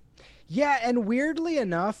 Yeah, and weirdly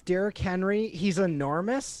enough, Derrick Henry, he's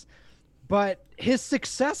enormous, but his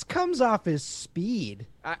success comes off his speed.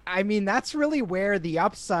 I mean, that's really where the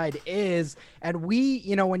upside is. And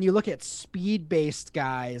when you look at speed-based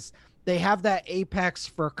guys, they have that apex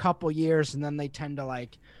for a couple years, and then they tend to,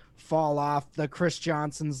 like, fall off. The Chris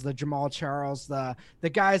Johnsons, the Jamal Charles, the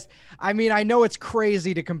guys. I mean, I know it's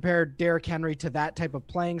crazy to compare Derrick Henry to that type of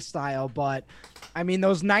playing style, but I mean,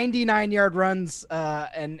 those 99-yard runs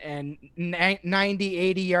and 90,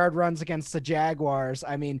 80-yard runs against the Jaguars,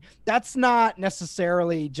 I mean, that's not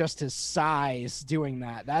necessarily just his size doing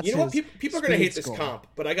that. That's what? People are going to hate this comp,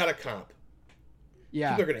 but I got a comp.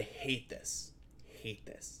 Yeah. People are going to hate this.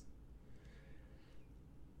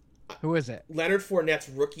 Who is it? Leonard Fournette's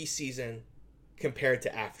rookie season compared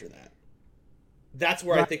to after that. That's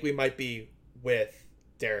where I think we might be with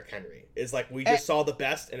Derrick Henry. Is like we just saw the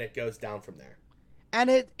best, and it goes down from there.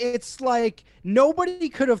 And it's like nobody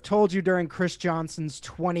could have told you during Chris Johnson's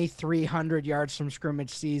 2,300 yards from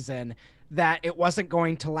scrimmage season that it wasn't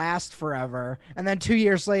going to last forever. And then 2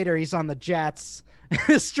 years later, he's on the Jets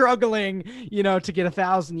struggling, to get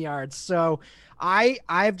 1,000 yards. So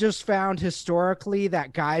I've just found historically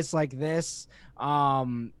that guys like this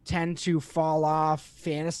tend to fall off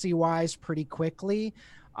fantasy wise pretty quickly.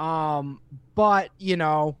 But you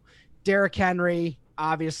know, Derrick Henry,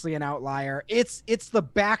 obviously an outlier. It's the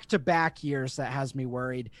back-to-back years that has me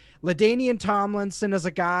worried. LaDainian Tomlinson is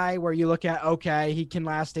a guy where you look at, okay, he can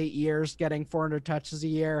last 8 years getting 400 touches a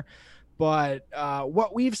year. But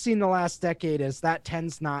what we've seen the last decade is that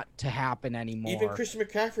tends not to happen anymore. Even Christian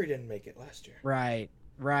McCaffrey didn't make it last year.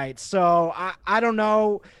 Right. So I don't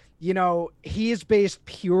know. You know, he is based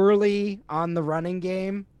purely on the running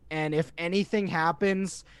game. And if anything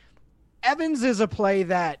happens, Evans is a play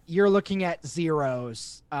that you're looking at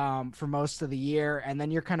zeros for most of the year. And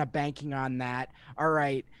then you're kind of banking on that. All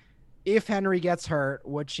right, if Henry gets hurt,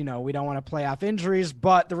 which, you know, we don't want to play off injuries,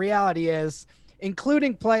 but the reality is,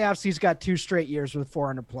 including playoffs, he's got 2 straight years with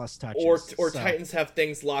 400 plus touches. Or Titans have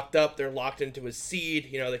things locked up. They're locked into a seed.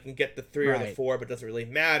 You know, they can get the 3 or the 4, but it doesn't really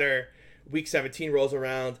matter. Week 17 rolls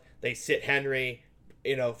around. They sit Henry,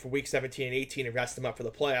 you know, for week 17 and 18 and rest him up for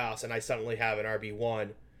the playoffs. And I suddenly have an RB1,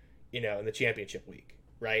 you know, in the championship week,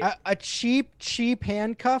 right? A cheap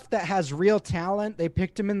handcuff that has real talent. They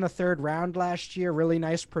picked him in the 3rd round last year. Really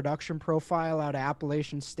nice production profile out of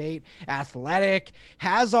Appalachian State. Athletic,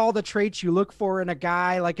 has all the traits you look for in a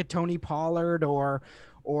guy like a Tony Pollard or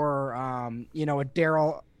you know, a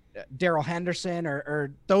Darrell Henderson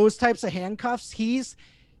or those types of handcuffs. He's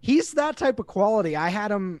that type of quality. I had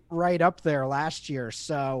him right up there last year.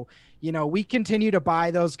 So, you know, we continue to buy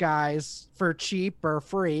those guys for cheap or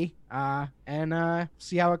free and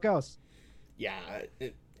see how it goes. Yeah.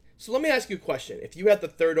 So let me ask you a question. If you had the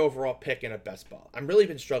 3rd overall pick in a best ball, I'm really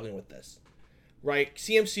been struggling with this, right?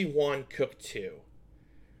 CMC 1, Cook 2.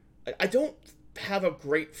 I don't have a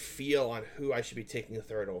great feel on who I should be taking the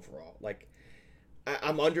 3rd overall. Like,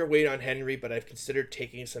 I'm underweight on Henry, but I've considered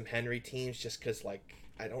taking some Henry teams just because, like,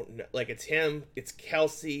 I don't know. Like, it's him, it's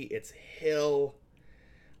Kelsey, it's Hill.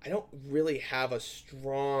 I don't really have a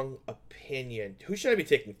strong opinion. Who should I be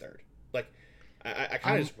taking 3rd? Like, I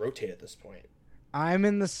kind of just rotate at this point. I'm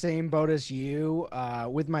in the same boat as you.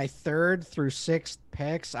 With my 3rd through 6th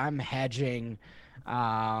picks, I'm hedging.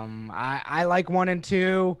 I like 1 and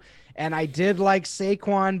 2, and I did like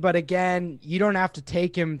Saquon, but again, you don't have to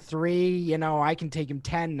take him 3. You know, I can take him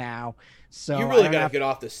 10 now. So you really gotta get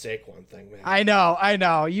off this Saquon thing, man. I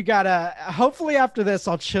know. You gotta. Hopefully, after this,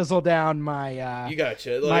 I'll chisel down my. You gotta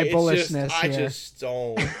chisel. My bullishness. I just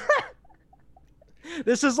don't.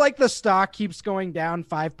 This is like the stock keeps going down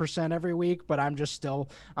 5% every week, but I'm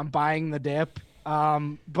buying the dip.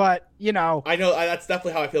 But you know, I know that's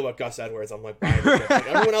definitely how I feel about Gus Edwards. I'm like buying the dip. Like,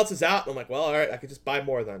 everyone else is out, and I'm like, well, all right, I could just buy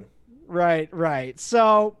more then. Right.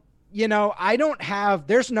 So, you know,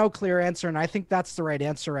 there's no clear answer, and I think that's the right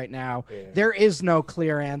answer right now. Yeah. There is no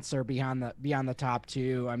clear answer beyond the top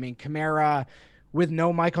 2. I mean, Kamara, with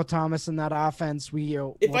no Michael Thomas in that offense, if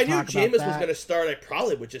I knew Jameis was going to start, I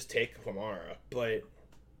probably would just take Kamara. But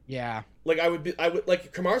yeah, like I would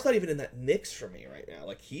like Kamara's not even in that mix for me right now.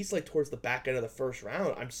 Like, he's like towards the back end of the 1st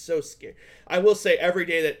round. I'm so scared. I will say every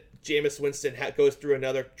day that Jameis Winston goes through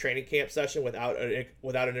another training camp session without an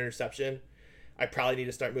interception, I probably need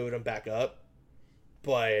to start moving him back up.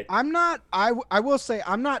 But I will say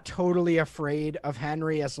I'm not totally afraid of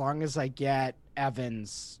Henry as long as I get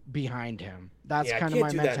Evans behind him. That's kind of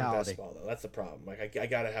my mentality. I can't do that in best ball, though. That's the problem. Like, I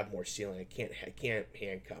gotta have more ceiling. I can't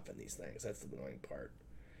handcuff in these things. That's the annoying part.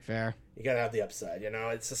 Fair. You gotta have the upside. You know,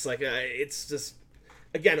 it's just like it's just,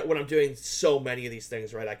 again, when I'm doing so many of these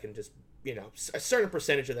things, right, I can just, you know, a certain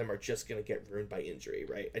percentage of them are just gonna get ruined by injury,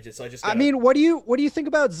 right? I mean, what do you think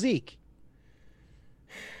about Zeke?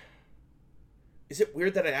 Is it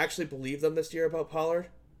weird that I actually believe them this year about Pollard?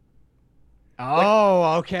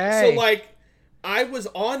 Oh, okay. So, like, I was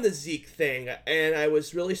on the Zeke thing, and I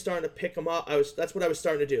was really starting to pick him up. That's what I was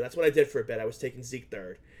starting to do. That's what I did for a bit. I was taking Zeke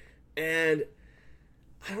 3rd. And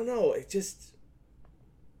I don't know.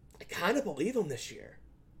 I kind of believe him this year.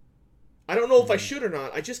 I don't know if I should or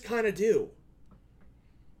not. I just kind of do.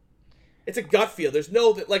 It's a gut feel. There's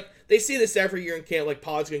no, like, they see this every year in camp, like,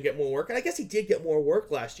 Pollard's going to get more work. And I guess he did get more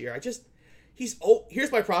work last year.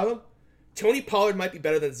 Here's my problem. Tony Pollard might be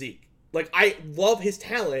better than Zeke. Like, I love his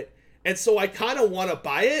talent, and so I kind of want to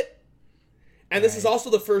buy it. And This is also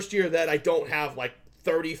the first year that I don't have, like,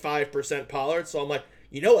 35% Pollard, so I'm like,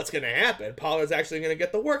 you know what's going to happen. Pollard's actually going to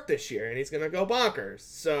get the work this year, and he's going to go bonkers.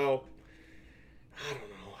 So, I don't know.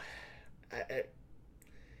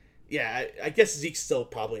 I guess Zeke's still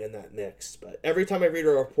probably in that mix, but every time I read a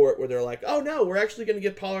report where they're like, oh no, we're actually going to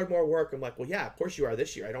give Pollard more work, I'm like, well, yeah, of course you are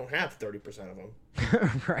this year. I don't have 30% of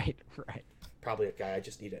them. Right. probably a guy I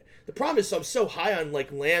just need it. The problem is, I'm so high on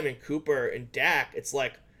like Lamb and Cooper and Dak. It's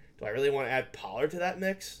like, do I really want to add Pollard to that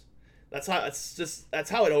mix? That's how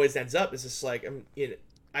it always ends up. It's just like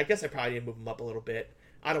I guess I probably need to move him up a little bit.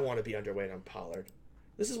 I don't want to be underweight on Pollard.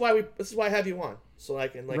 This is why I have you on, so I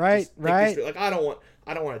can like right. Like I don't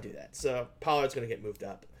want to do that. So Pollard's gonna get moved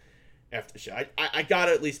up after the show. I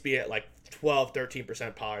gotta at least be at like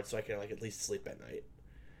 12-13% Pollard, so I can like at least sleep at night.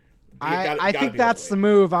 I think that's the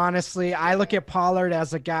move. Honestly, I look at Pollard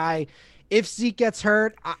as a guy. If Zeke gets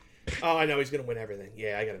hurt, I know he's gonna win everything.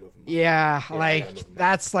 Yeah, I gotta move him. Yeah, like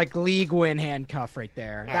that's like league win handcuff right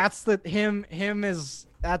there. That's the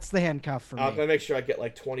That's the handcuff for me. I'm gonna make sure I get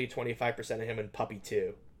like 20-25% of him in Puppy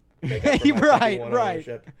 2. Right.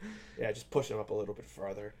 Yeah, just push him up a little bit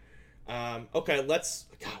farther. Okay,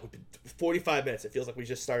 we've been 45 minutes. It feels like we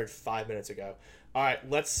just started 5 minutes ago. All right,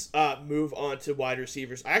 let's move on to wide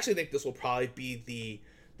receivers. I actually think this will probably be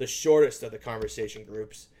the shortest of the conversation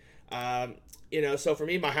groups. So for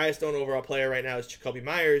me, my highest owned overall player right now is Jakobi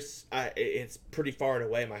Meyers. It's pretty far and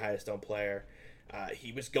away my highest owned player.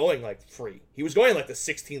 He was going like free. He was going like the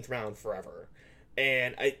 16th round forever.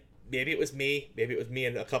 And maybe it was me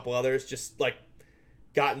and a couple others just like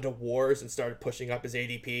got into wars and started pushing up his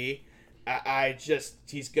ADP.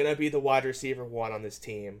 He's going to be the wide receiver 1 on this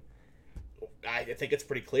team. I think it's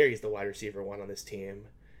pretty clear he's the wide receiver 1 on this team.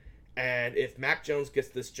 And if Mac Jones gets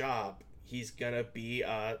this job, he's going to be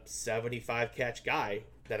a 75 catch guy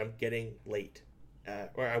that I'm getting late.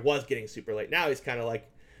 Or I was getting super late. Now he's kind of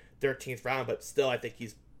like 13th round, but still I think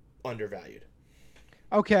he's undervalued.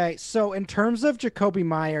 Okay, so in terms of Jakobi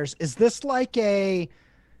Meyers, is this like a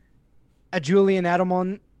Julian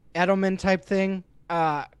Edelman type thing?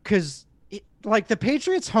 Because like the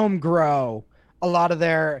Patriots home grow a lot of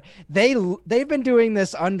they've been doing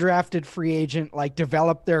this undrafted free agent, like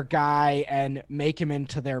develop their guy and make him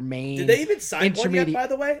into their main. Did they even sign one yet, by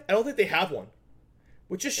the way? I don't think they have one.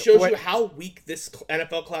 Which just shows you how weak this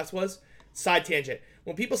NFL class was. Side tangent.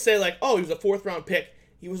 When people say like, oh, he was a 4th round pick,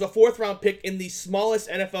 he was a 4th round pick in the smallest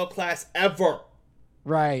NFL class ever.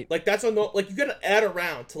 Right. Like that's you got to add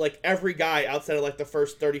around to like every guy outside of like the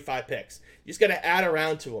first 35 picks. You just got to add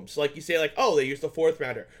around to them. So like you say like, oh, they used the 4th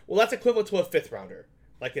rounder. Well, that's equivalent to a 5th rounder,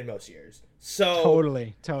 like in most years. So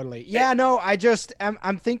totally. Yeah, no,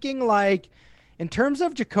 I'm thinking like in terms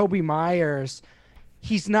of Jakobi Meyers,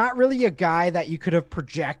 he's not really a guy that you could have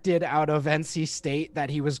projected out of NC State that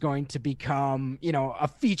he was going to become, a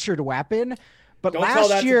featured weapon. But don't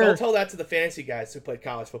tell that to the fantasy guys who played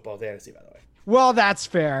college football fantasy, by the way. Well, that's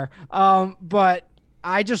fair. But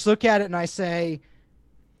I just look at it and I say,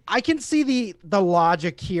 I can see the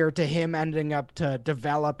logic here to him ending up to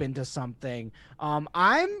develop into something.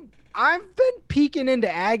 I've been peeking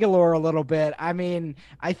into Aguilar a little bit. I mean,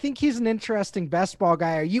 I think he's an interesting best ball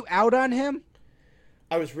guy. Are you out on him?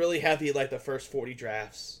 I was really heavy like the first 40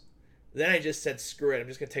 drafts. Then I just said, screw it. I'm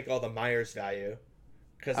just going to take all the Myers value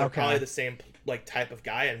because they're probably the same like type of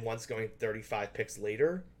guy, and one's going 35 picks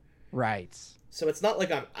later. Right. So it's not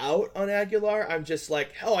like I'm out on Aguilar. I'm just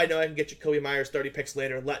like, hell, I know I can get Jakobi Meyers 30 picks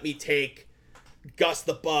later. Let me take Gus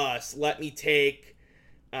the Bus. Let me take,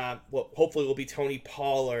 hopefully will be Tony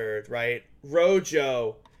Pollard, right?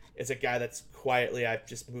 Rojo is a guy that's quietly I've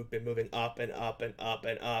just been moving up and up and up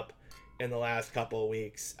and up in the last couple of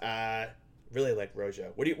weeks. Really like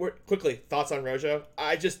Rojo. Quickly, thoughts on Rojo?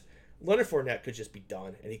 Leonard Fournette could just be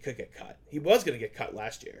done, and he could get cut. He was going to get cut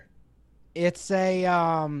last year. It's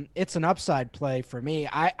an upside play for me.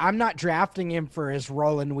 I'm not drafting him for his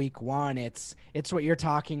role in week 1. It's what you're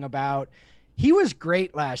talking about. He was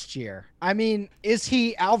great last year. I mean, is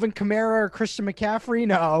he Alvin Kamara or Christian McCaffrey?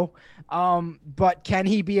 No. But can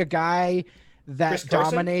he be a guy that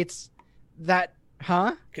dominates that?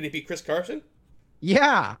 Huh? Can he be Chris Carson?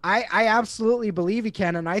 Yeah, I absolutely believe he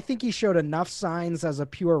can, and I think he showed enough signs as a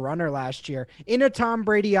pure runner last year in a Tom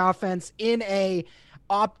Brady offense, in a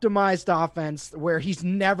optimized offense where he's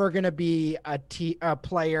never going to be a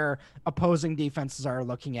player opposing defenses are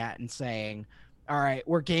looking at and saying, all right,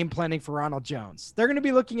 we're game planning for Ronald Jones. They're going to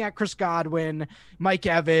be looking at Chris Godwin, Mike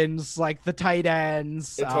Evans, like the tight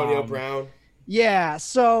ends. Antonio Brown. Yeah,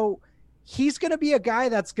 so he's going to be a guy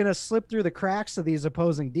that's going to slip through the cracks of these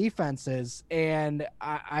opposing defenses. And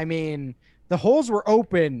I mean, the holes were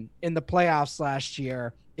open in the playoffs last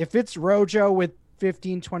year. If it's Rojo with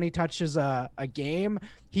 15, 20 touches a game,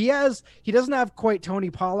 he doesn't have quite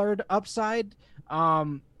Tony Pollard upside.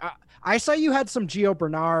 I saw you had some Gio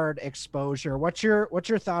Bernard exposure. What's your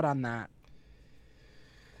thought on that?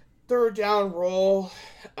 3rd down roll.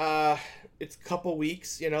 It's a couple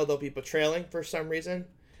weeks, they'll be trailing for some reason.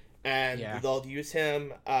 And they'll use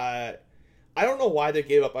him. I don't know why they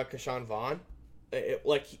gave up on Keshawn Vaughn.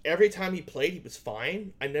 Every time he played, he was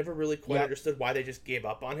fine. I never really quite Yep. understood why they just gave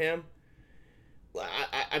up on him.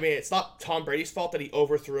 I mean, it's not Tom Brady's fault that he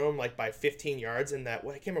overthrew him like by 15 yards in that.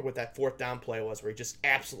 I can't remember what that fourth down play was where he just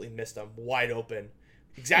absolutely missed him wide open,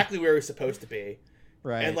 exactly where he was supposed to be.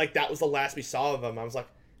 Right. And like that was the last we saw of him. I was like,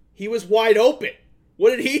 he was wide open. What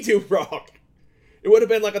did he do wrong? It would have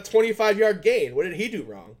been like a 25-yard gain. What did he do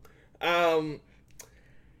wrong?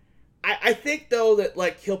 I think though that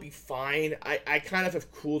like he'll be fine. I kind of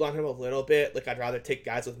have cooled on him a little bit. Like I'd rather take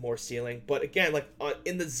guys with more ceiling. But again, like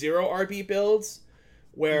in the 0 RB builds,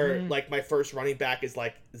 where like my first running back is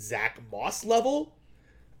like Zach Moss level.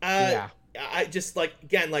 I just like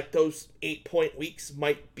again like those 8-point weeks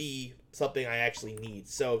might be something I actually need.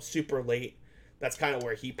 So super late, that's kind of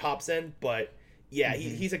where he pops in. But yeah,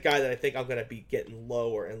 he's a guy that I think I'm gonna be getting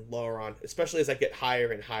lower and lower on, especially as I get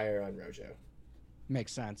higher and higher on Rojo.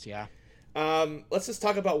 Makes sense, yeah. Let's just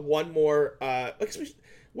talk about one more.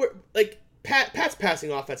 We're like Pat's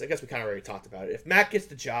passing offense. I guess we kind of already talked about it. If Matt gets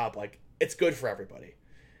the job, like it's good for everybody.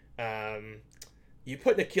 You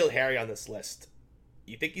put N'Keal Harry on this list.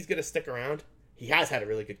 You think he's gonna stick around? He has had a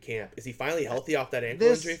really good camp. Is he finally healthy off that ankle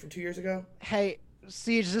injury from 2 years ago? Hey,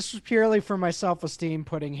 Siege, this was purely for my self-esteem,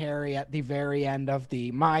 putting Harry at the very end of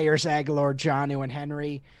the Myers, Aguilar, Jonnu, and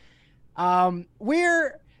Henry.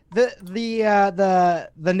 We're the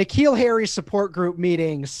N'Keal Harry support group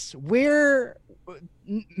meetings.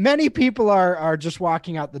 Many people are just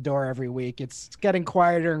walking out the door every week. It's getting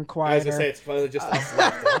quieter and quieter. I was gonna say it's finally just us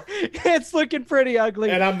left. Huh? It's looking pretty ugly.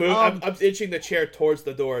 And I'm moving. I'm inching the chair towards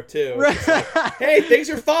the door too. Like, hey, things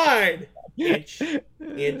are fine.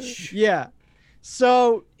 Inch. Yeah.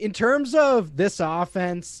 So in terms of this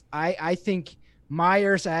offense, I think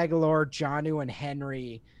Myers, Aguilar, Jonnu, and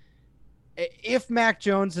Henry. If Mac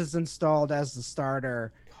Jones is installed as the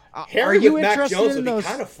starter, Harry are you with Mac interested Jones in would those? be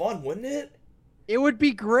kind of fun, wouldn't it? It would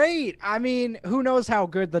be great. I mean, who knows how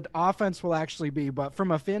good the offense will actually be, but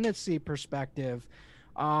from a fantasy perspective,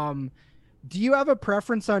 do you have a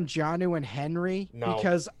preference on Jonnu and Henry? No.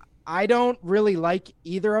 Because I don't really like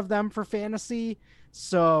either of them for fantasy.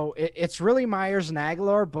 So it's really Myers and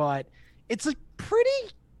Aguilar, but it's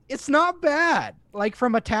not bad. Like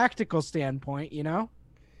from a tactical standpoint, you know?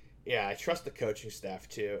 Yeah, I trust the coaching staff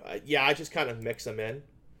too. I just kind of mix them in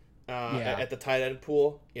at the tight end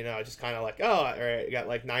pool. You know, I just kind of like, all right, I got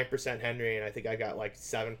like 9% Henry, and I think I got like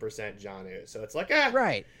 7% Jonnu. So it's like,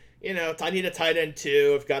 right. You know, I need a tight end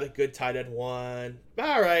 2. I've got a good tight end 1.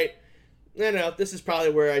 All right. No, this is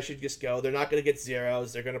probably where I should just go. They're not going to get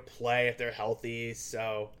zeros. They're going to play if they're healthy.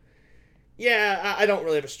 So, yeah, I don't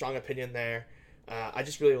really have a strong opinion there. I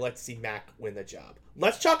just really would like to see Mac win the job.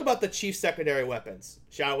 Let's talk about the Chiefs' secondary weapons,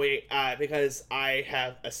 shall we? Because I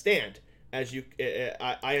have a stand. I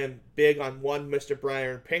am big on one Mr.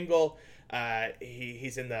 Brian Pringle.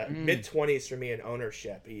 He's in the mid-20s for me in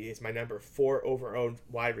ownership. He's my number 4 overall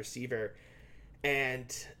wide receiver.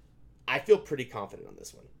 And I feel pretty confident on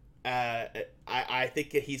this one. I think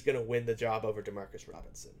that he's going to win the job over Demarcus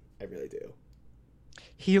Robinson. I really do.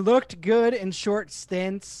 He looked good in short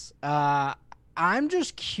stints. I'm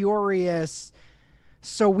just curious.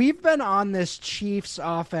 So we've been on this Chiefs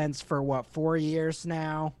offense for 4 years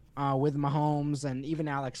now, with Mahomes and even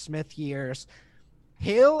Alex Smith years.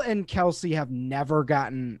 Hill and Kelsey have never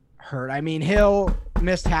gotten hurt. I mean, Hill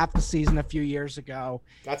missed half the season a few years ago.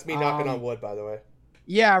 That's me knocking on wood, by the way.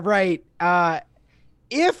 Yeah, right.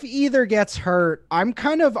 If either gets hurt, I'm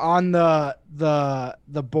kind of on the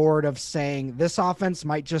board of saying this offense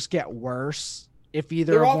might just get worse if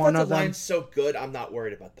either Their of one of offensive them. line's so good, I'm not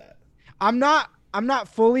worried about that. I'm not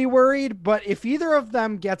fully worried, but if either of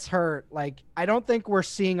them gets hurt, like I don't think we're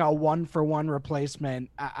seeing a 1-for-1 replacement.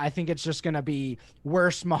 I think it's just going to be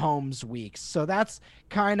worse Mahomes weeks. So that's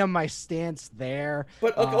kind of my stance there.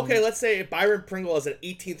 But okay, let's say if Byron Pringle is an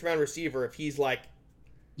 18th round receiver, if he's like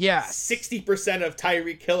 60% of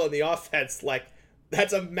Tyreek Hill in the offense, like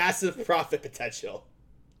that's a massive profit potential.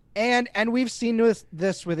 And we've seen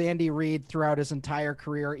this with Andy Reid throughout his entire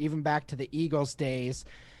career, even back to the Eagles days.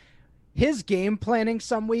 His game planning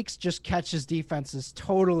some weeks just catches defenses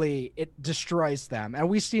totally. It destroys them. And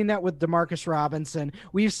we've seen that with Demarcus Robinson.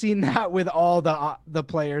 We've seen that with all the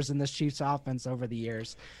players in this Chiefs offense over the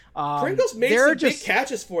years. Pringle's made some big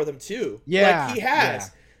catches for them too. Yeah. Like he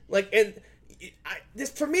has. Yeah.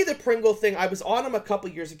 For me, the Pringle thing, I was on him a couple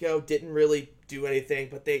years ago, didn't really do anything,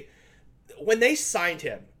 but when they signed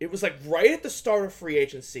him, it was like right at the start of free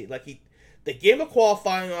agency. Like they gave him a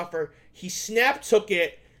qualifying offer, he took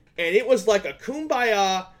it, and it was like a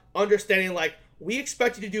kumbaya understanding, like, we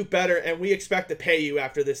expect you to do better and we expect to pay you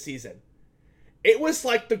after this season. It was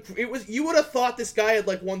like you would have thought this guy had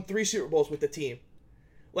like won 3 Super Bowls with the team.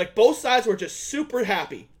 Like both sides were just super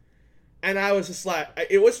happy. And I was just like,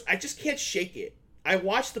 I just can't shake it. I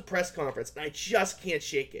watched the press conference and I just can't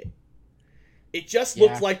shake it. It just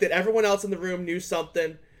looked like that everyone else in the room knew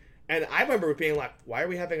something. And I remember being like, why are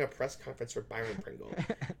we having a press conference for Byron Pringle?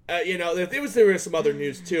 There was some other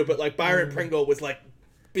news too, but like Byron Pringle was like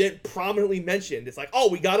prominently mentioned. It's like, oh,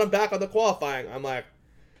 we got him back on the qualifying. I'm like,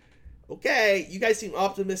 okay, you guys seem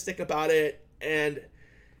optimistic about it. And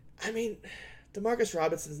I mean, Demarcus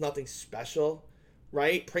Robinson's nothing special,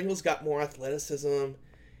 right? Pringle's got more athleticism.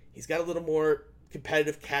 He's got a little more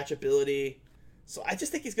competitive catchability. So I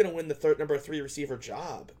just think he's going to win the number 3 receiver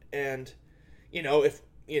job. And, if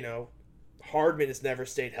Hardman has never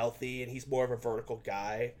stayed healthy and he's more of a vertical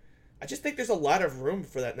guy, I just think there's a lot of room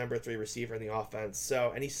for that number 3 receiver in the offense.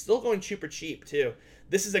 So, and he's still going super cheap too.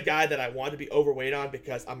 This is a guy that I want to be overweight on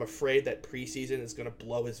because I'm afraid that preseason is going to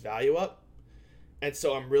blow his value up. And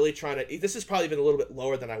so I'm really trying to. This is probably even a little bit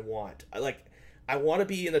lower than I want. I want to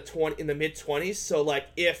be in the mid 20s. So like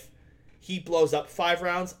if he blows up 5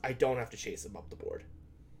 rounds, I don't have to chase him up the board.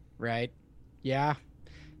 Right. Yeah.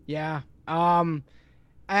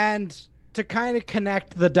 And to kind of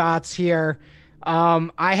connect the dots here,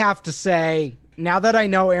 I have to say, now that I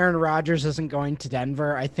know Aaron Rodgers isn't going to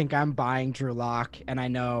Denver, I think I'm buying Drew Lock, and I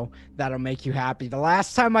know that'll make you happy. The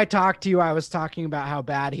last time I talked to you, I was talking about how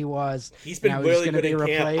bad he was. He's been really good in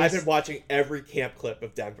camp. I've been watching every camp clip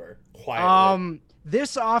of Denver quietly.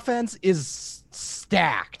 This offense is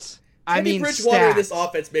stacked. Teddy Bridgewater in this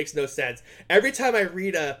offense makes no sense. Every time I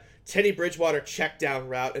read a Teddy Bridgewater check down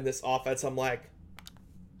route in this offense, I'm like,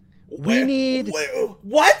 what?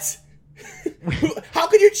 How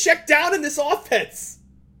can you check down in this offense?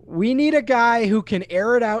 We need a guy who can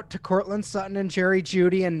air it out to Cortland Sutton and Jerry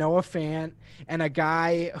Jeudy and Noah Fant, and a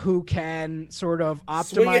guy who can sort of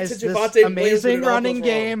optimize this amazing running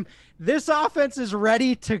game. This offense is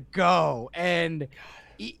ready to go. And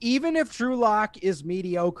even if Drew Lock is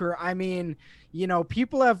mediocre, I mean,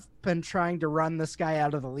 people have been trying to run this guy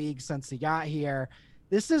out of the league since he got here.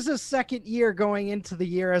 This is his second year going into the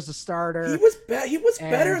year as a starter. He was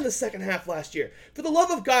better in the second half last year. For the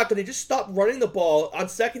love of God, can they just stop running the ball on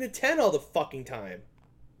 2nd and 10 all the fucking time?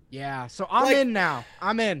 Yeah, so I'm in now.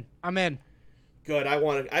 I'm in. Good. I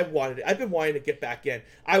wanted it. I've been wanting to get back in.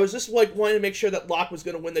 I was just wanting to make sure that Locke was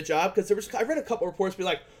going to win the job because I read a couple reports be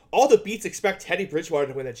like, all the beats expect Teddy Bridgewater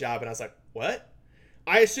to win the job, and I was like, what?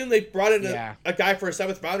 I assumed they brought in a guy for a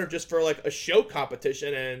 7th rounder just for like a show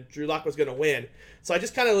competition, and Drew Lock was going to win. So I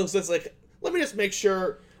just kind of was like, let me just make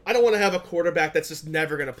sure. I don't want to have a quarterback that's just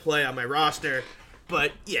never going to play on my roster.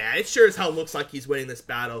 But yeah, it sure as hell looks like he's winning this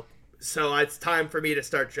battle. So it's time for me to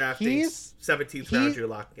start drafting 17th round Drew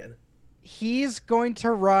Lock again. He's going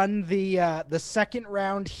to run the 2nd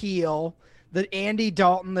round heel, the Andy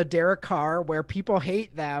Dalton, the Derek Carr, where people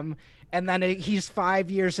hate them. And then he's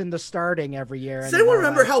 5 years into starting every year. Does anyone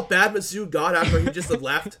remember how bad Mizzou got after he just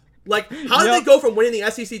left? Like, how did they go from winning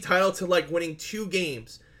the SEC title to, like, winning 2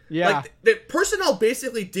 games? Yeah. Like, the personnel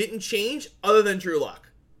basically didn't change other than Drew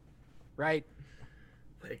Lock. Right.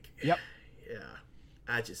 Like, yep. Yeah.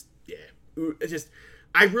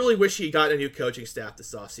 I really wish he got a new coaching staff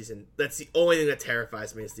this offseason. That's the only thing that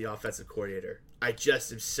terrifies me is the offensive coordinator. I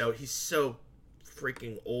just am he's so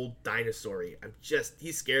freaking old dinosaur-y.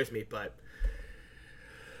 He scares me, but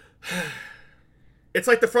it's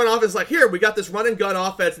like the front office is like, here, we got this run and gun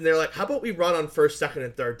offense, and they're like, how about we run on 1st, 2nd,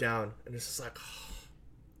 and 3rd down? And it's just like,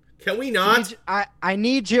 can we not? I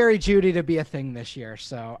need Jerry Jeudy to be a thing this year,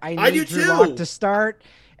 so I need Drew Lock to start,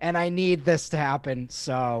 and I need this to happen.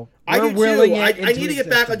 So I do too. I need to get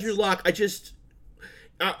back on Drew Lock.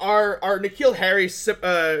 Our N'Keal Harry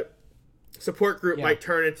support group might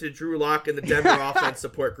turn into Drew Lock and the Denver offense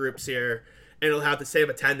support groups here, and it'll have the same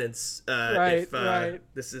attendance.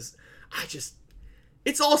 This is,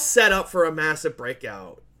 it's all set up for a massive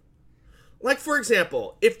breakout. Like, for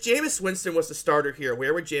example, if Jameis Winston was the starter here,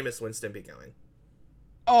 where would Jameis Winston be going?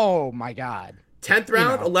 Oh my God. 10th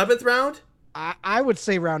round, 11th round? I would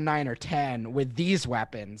say round 9 or 10 with these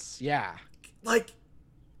weapons. Yeah. Like,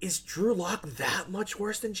 is Drew Lock that much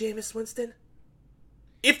worse than Jameis Winston?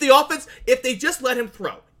 If they just let him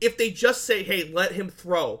throw, if they just say, hey, let him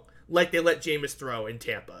throw like they let Jameis throw in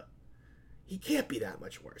Tampa, he can't be that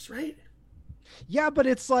much worse, right? Yeah, but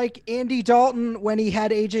it's like Andy Dalton when he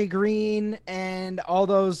had AJ Green and all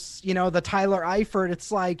those, the Tyler Eifert.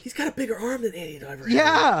 It's like he's got a bigger arm than Andy Dalton.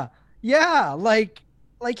 Yeah, like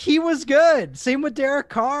he was good. Same with Derek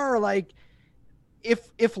Carr. Like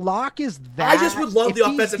if Locke is that, I just would love the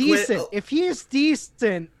offensive decent, if he is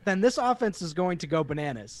decent, then this offense is going to go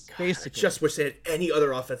bananas. Basically, I just wish they had any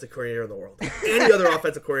other offensive coordinator in the world. Any other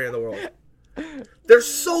offensive coordinator in the world. They're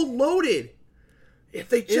so loaded. If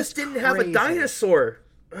they just didn't have a dinosaur.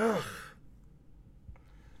 Ugh.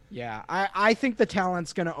 Yeah, I think the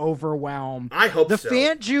talent's going to overwhelm. I hope the so.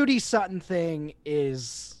 Fant Judy Sutton thing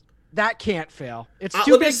that can't fail. It's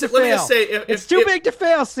too big to fail. Let me just say, it's too big to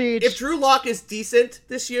fail, Siege. If Drew Lock is decent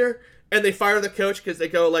this year and they fire the coach because they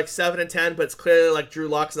go like 7-10, but it's clearly like Drew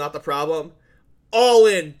Lock's not the problem, all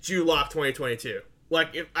in Drew Lock 2022.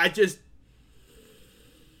 Like, if I just...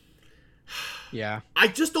 Yeah. I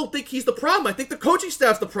just don't think he's the problem. I think the coaching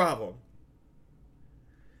staff's the problem.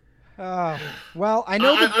 Well, I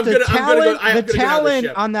know the talent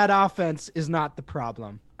on that offense is not the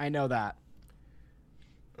problem. I know that.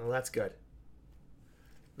 Oh, that's good.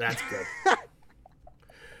 That's good.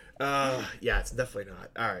 Yeah, it's definitely not.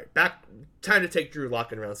 All right, time to take Drew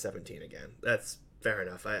Lock in round 17 again. That's fair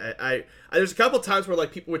enough. I there's a couple times where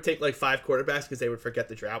like people would take like 5 quarterbacks because they would forget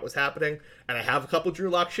the drought was happening, and I have a couple Drew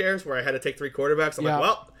Lock shares where I had to take 3 quarterbacks. I'm like,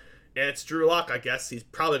 well, it's Drew Lock. I guess he's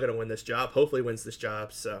probably going to win this job. Hopefully, wins this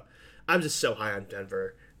job. So I'm just so high on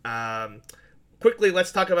Denver. Quickly,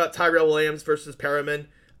 let's talk about Tyrell Williams versus Perriman.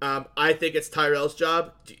 I think it's Tyrell's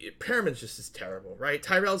job. Perriman's just as terrible, right?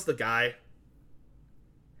 Tyrell's the guy.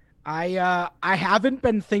 I haven't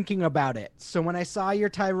been thinking about it. So when I saw your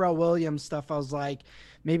Tyrell Williams stuff, I was like,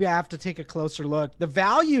 maybe I have to take a closer look. The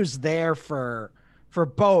value's there for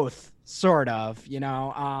both, sort of, you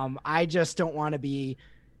know. I just don't want to be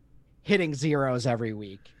hitting zeros every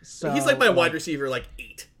week. So he's like my wide receiver, like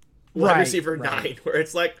 8. Wide receiver 9, where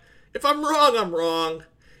it's like, if I'm wrong, I'm wrong.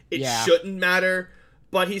 It shouldn't matter.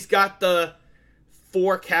 But he's got the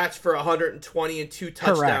 4 catch for 120 and 2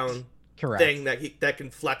 touchdown thing that can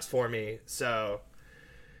flex for me. So,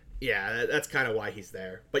 yeah, that's kind of why he's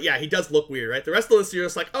there. But yeah, he does look weird, right? The rest of this year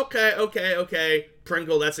is like, okay.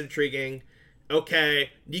 Pringle, that's intriguing.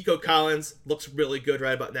 Okay, Nico Collins looks really good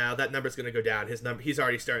right about now. That number's going to go down. He's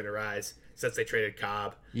already starting to rise since they traded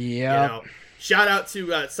Cobb. Yeah. You know, shout out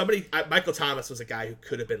to somebody. Michael Thomas was a guy who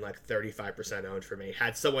could have been like 35% owned for me.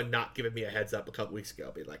 Had someone not given me a heads up a couple weeks ago,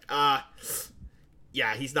 be like,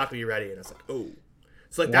 yeah, he's not going to be ready. And I was like, oh.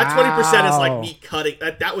 So like that 20% is like me cutting.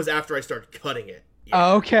 That was after I started cutting it.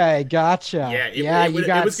 Yeah. Okay, gotcha. Yeah, it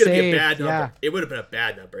was going to be a bad number. Yeah. It would have been a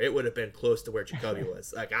bad number. It would have been close to where Jacoby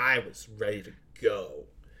was. Like, I was ready to go.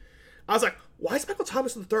 I was like, why is Michael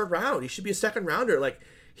Thomas in the 3rd round? He should be a 2nd rounder. Like,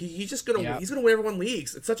 he's just he's gonna win everyone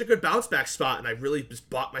leagues. It's such a good bounce back spot, and I really just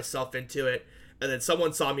bought myself into it. And then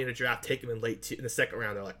someone saw me in a draft take him in in the 2nd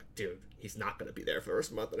round. They're like, dude, he's not gonna be there for the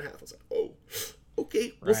first month and a half. I was like, oh,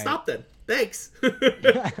 okay, we'll stop then. Thanks.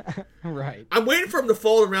 Right. I'm waiting for him to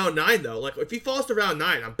fall to round 9 though. Like, if he falls to round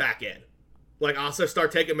 9, I'm back in. Like, I'll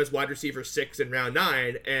start taking him as wide receiver 6 in round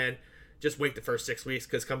 9 and just wait the first 6 weeks,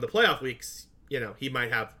 because come the playoff weeks, you know, he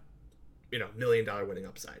might have, you know, $1 million winning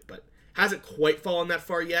upside. But hasn't quite fallen that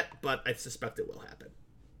far yet, but I suspect it will happen.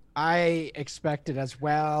 I expect it as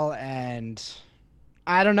well, and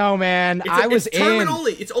I don't know, man. It's tournament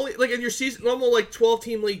only. It's only like in your season normal like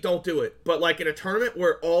 12-team league, don't do it. But like in a tournament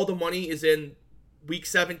where all the money is in week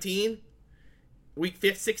 17, week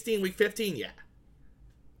 16, week 15, yeah.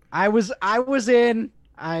 I was in.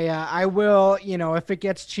 I will, you know, if it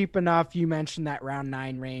gets cheap enough, you mentioned that round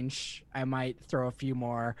 9 range, I might throw a few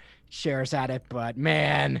more shares at it, but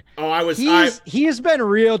man, he has been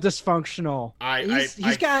real dysfunctional.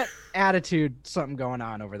 He's got attitude, something going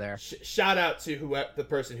on over there. Shout out to the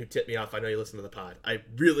person who tipped me off. I know you listen to the pod. I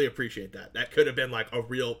really appreciate that. That could have been like a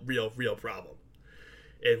real problem.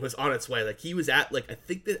 It was on its way. Like, he was at like I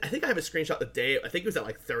think I have a screenshot the day. I think it was at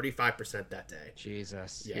like 35% that day.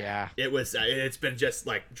 Jesus. Yeah. It was. It's been just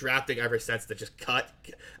like drafting ever since to just cut.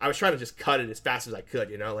 I was trying to just cut it as fast as I could.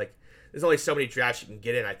 You know, like. There's only so many drafts you can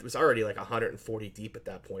get in. I was already like 140 deep at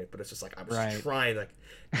that point, but it's just like I was trying like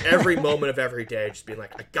every moment of every day, just being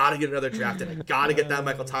like, I gotta get another draft in. I gotta get that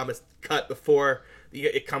Michael Thomas cut before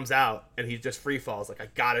it comes out, and he just free falls. Like, I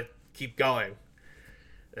gotta keep going,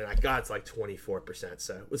 and I got it to like 24%,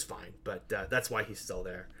 so it was fine. But that's why he's still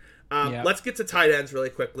there. Let's get to tight ends really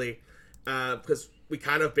quickly because we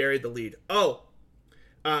kind of buried the lead.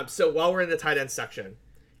 So while we're in the tight end section.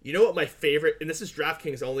 You know what my favorite, and this is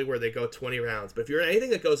DraftKings only where they go 20 rounds, but if you're in anything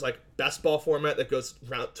that goes like best ball format that goes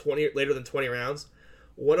round 20 later than 20 rounds,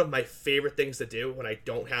 one of my favorite things to do when I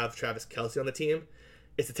don't have Travis Kelce on the team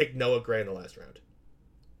is to take Noah Gray in the last round.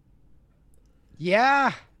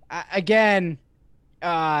 Yeah. Again,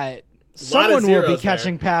 someone will be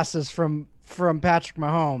catching passes from from Patrick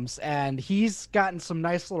Mahomes, and he's gotten some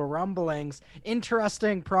nice little rumblings.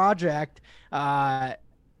 Interesting project,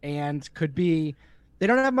 and could be. They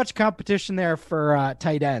don't have much competition there for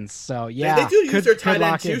tight ends, so yeah. They do use their tight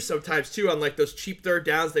end too sometimes too on like those cheap third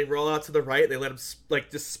downs. They roll out to the right, they let him like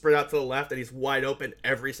just spread out to the left, and he's wide open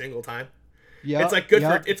every single time. Yeah, it's like good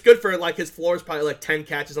for it's good for like his floor is probably like 10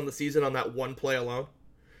 catches on the season on that one play alone.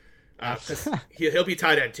 Because he'll be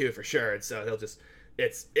tight end too for sure, and so he'll just.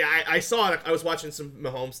 I saw it. I was watching some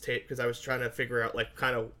Mahomes tape because I was trying to figure out like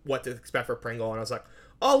kind of what to expect for Pringle, and I was like,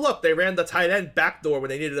 oh look, they ran the tight end backdoor when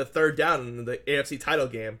they needed a third down in the AFC title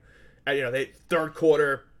game, and they third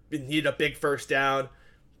quarter needed a big first down.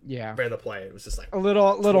 Yeah, ran the play. It was just like a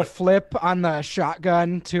little flip on the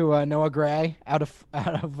shotgun to Noah Gray out of.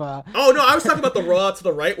 Oh no, I was talking about the rollout to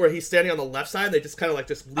the right where he's standing on the left side. And they just kind of like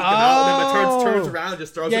just leak him out, and then turns around, and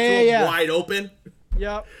just throws it to him wide open.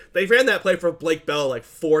 Yep. They ran that play for Blake Bell like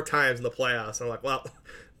 4 times in the playoffs. And I'm like, well,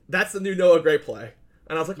 that's the new Noah Gray play.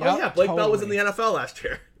 And I was like, oh yeah, Blake Bell was in the NFL last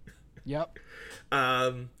year. Yep.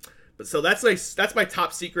 But so that's my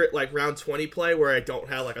top secret like round 20 play where I don't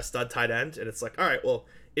have like a stud tight end, and it's like, all right, well,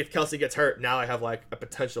 if Kelsey gets hurt, now I have like a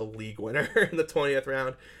potential league winner in the 20th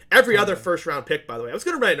round. Every other first round pick, by the way, I was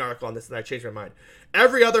going to write an article on this and I changed my mind.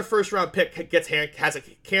 Every other first round pick has a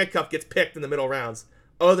handcuff gets picked in the middle rounds,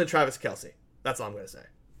 other than Travis Kelsey. That's all I'm going to say.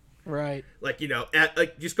 Right. Like,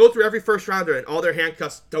 just go through every first rounder and all their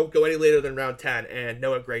handcuffs don't go any later than round 10, and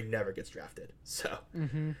Noah Gray never gets drafted. So,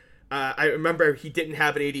 I remember he didn't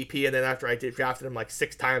have an ADP, and then after I drafted him like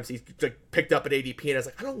 6 times, he like, picked up an ADP, and I was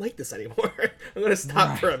like, I don't like this anymore. I'm going to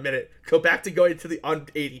stop for a minute. Go back to going to the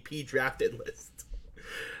ADP drafted list.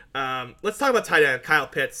 Let's talk about tight end. Kyle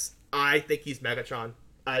Pitts. I think he's Megatron.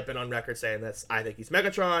 I've been on record saying this. I think he's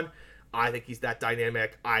Megatron. I think he's that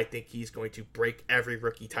dynamic. I think he's going to break every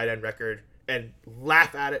rookie tight end record and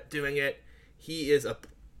laugh at it doing it. He is a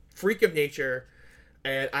freak of nature,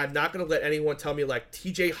 and I'm not going to let anyone tell me, like,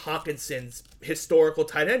 TJ Hawkinson's historical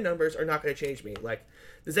tight end numbers are not going to change me. Like,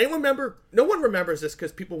 does anyone remember? No one remembers this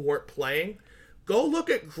because people weren't playing. Go look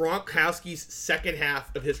at Gronkowski's second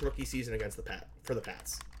half of his rookie season against the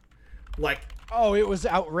Pats. Like, oh, it was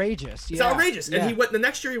outrageous. It's outrageous. And he went the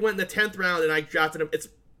next year. He went in the 10th round, and I drafted him.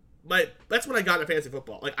 That's when I got into fantasy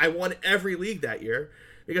football. Like, I won every league that year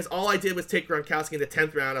because all I did was take Gronkowski in the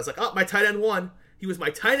 10th round. I was like, oh, my tight end won. He was my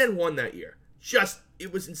tight end one that year.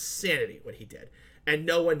 It was insanity what he did, and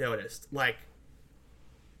no one noticed. Like,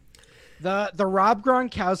 the Rob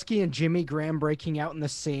Gronkowski and Jimmy Graham breaking out in the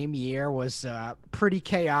same year was pretty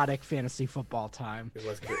chaotic fantasy football time. It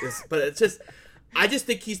was good. But it's just, I just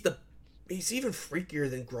think he's even freakier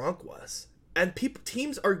than Gronk was. And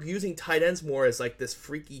teams are using tight ends more as like this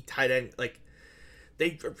freaky tight end. Like,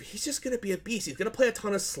 he's just going to be a beast. He's going to play a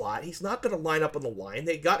ton of slot. He's not going to line up on the line.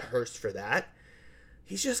 They got Hurst for that.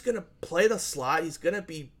 He's just going to play the slot. He's going to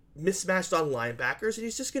be mismatched on linebackers, and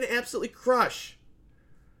he's just going to absolutely crush.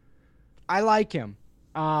 I like him.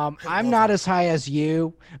 I'm not as high as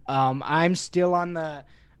you. I'm still on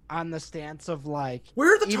the stance of like,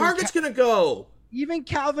 where are the targets going to go? Even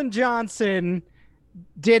Calvin Johnson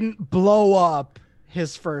didn't blow up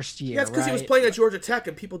his first year. Yeah, it's because he was playing at Georgia Tech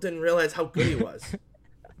and people didn't realize how good he was.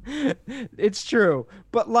 It's true.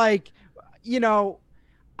 But like,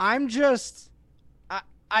 I'm just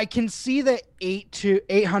I can see the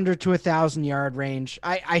 800 to 1,000 yard range.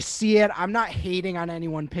 I see it. I'm not hating on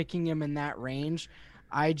anyone picking him in that range.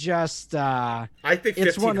 I just I think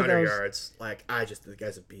 1,500 yards. Like, I just think the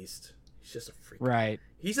guy's a beast. He's just a freak. Right.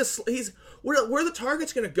 He's where are the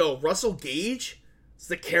targets going to go? Russell Gage?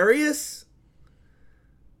 Zacharias?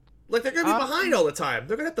 Like, they're going to be behind all the time.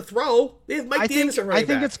 They're going to have to throw. They have Mike Davis at running back.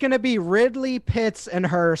 I think it's going to be Ridley, Pitts, and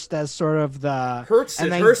Hurst as sort of the... Hurst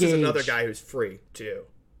is another guy who's free, too.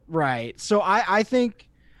 Right. So I think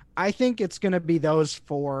it's going to be those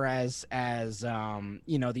 4 as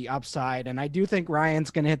the upside. And I do think Ryan's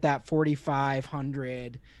going to hit that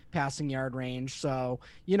 4,500 passing yard range. So,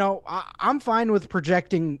 I'm fine with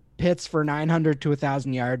projecting Pitts for 900 to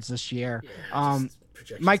 1,000 yards this year. Yeah,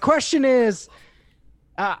 my question is,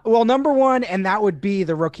 number one, and that would be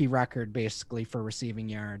the rookie record basically for receiving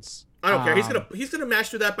yards. I don't care. He's gonna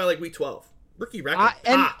master that by like week 12. Rookie record.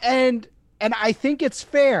 And I think it's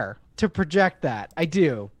fair to project that. I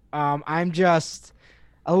do. I'm just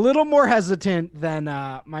a little more hesitant than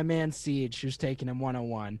my man Siege, who's taking him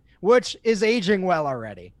 101, which is aging well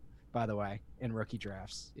already, by the way, in rookie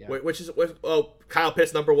drafts. Yeah. Kyle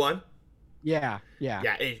Pitts number 1. Yeah.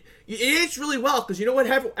 It aged really well because you know what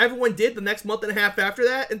everyone did the next month and a half after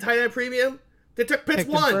that in tight end premium? They took Pitts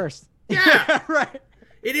 1 first. Yeah, right.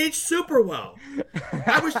 It aged super well.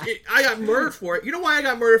 I got murdered for it. You know why I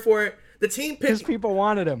got murdered for it? The team Because picked. people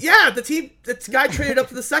wanted him. Yeah, the guy traded up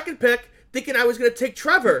to the second pick thinking I was going to take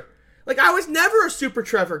Trevor. Like, I was never a super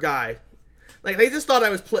Trevor guy. Like, they just thought I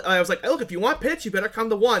was like, look, if you want Pitts, you better come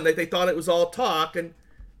to one. Like, they thought it was all talk. And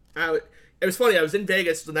it was funny. I was in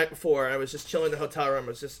Vegas the night before. I was just chilling in the hotel room. It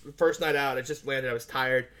was just the first night out. I just landed. I was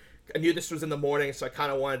tired. I knew this was in the morning, so I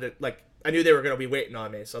kind of wanted to, like, I knew they were going to be waiting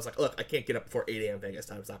on me. So I was like, look, I can't get up before 8 a.m. Vegas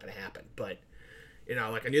time. It's not going to happen. But, you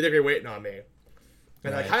know, like, I knew they were going to be waiting on me.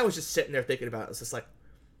 And I kind of was just sitting there thinking about it. It's just like,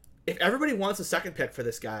 if everybody wants a second pick for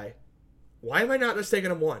this guy, why am I not just taking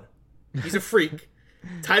him one? He's a freak.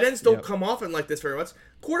 Tight ends don't come off in like this very much.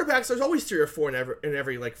 Quarterbacks, there's always 3 or 4 in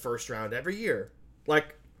every like first round every year.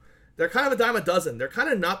 Like, they're kind of a dime a dozen. They're kind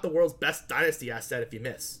of not the world's best dynasty asset if you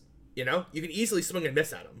miss. You know? You can easily swing and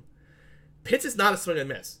miss at him. Pitts is not a swing and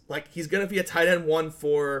miss. Like, he's going to be a tight end 1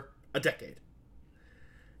 for a decade.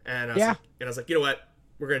 And I was like, you know what?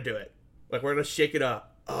 We're going to do it. Like, we're going to shake it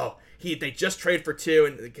up. Oh, they just traded for 2,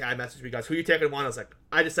 and the guy messaged me, guys, who are you taking 1? I was like,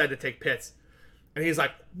 I decided to take Pitts. And he's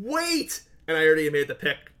like, wait! And I already made the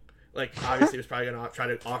pick. Like, obviously, he was probably going to try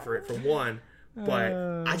to offer it for 1.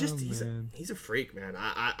 But he's a freak, man.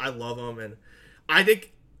 I love him. And I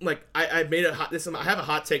think, like, I made I have a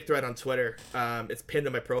hot take thread on Twitter. It's pinned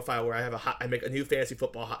to my profile where I make a new fantasy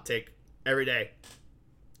football hot take every day.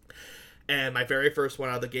 And my very first one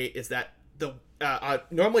out of the gate is that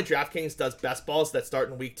normally DraftKings does best balls that start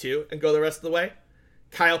in week 2 and go the rest of the way.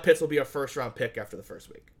 Kyle Pitts will be a first-round pick after the first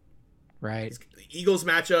week. Right. The Eagles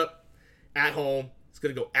matchup at home. It's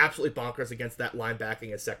going to go absolutely bonkers against that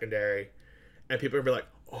linebacking and secondary. And people are going to be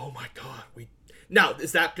like, oh my God. Now,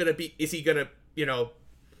 is he going to, you know,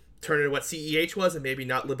 turn into what CEH was and maybe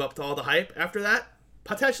not live up to all the hype after that?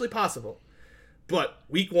 Potentially possible. But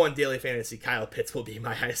week 1 daily fantasy, Kyle Pitts will be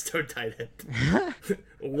my highest owned tight end.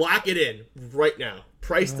 Lock it in right now.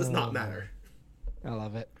 Price does not matter. I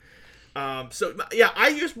love it. So yeah, I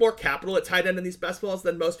use more capital at tight end in these best balls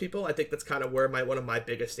than most people. I think that's kind of where one of my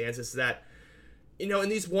biggest stands is that, you know, in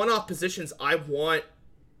these one-off positions, I want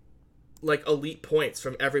like elite points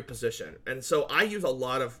from every position, and so I use a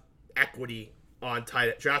lot of equity on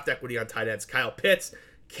draft equity on tight ends. Kyle Pitts,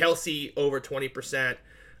 Kelsey over 20%.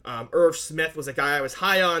 Irv Smith was a guy I was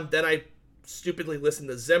high on. Then I stupidly listened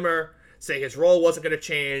to Zimmer saying his role wasn't going to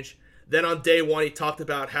change. Then on day 1, he talked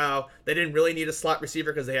about how they didn't really need a slot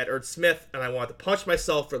receiver because they had Irv Smith, and I wanted to punch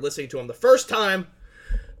myself for listening to him the first time.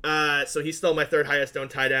 So he's still my 3rd highest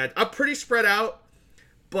owned tight end. I'm pretty spread out,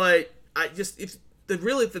 but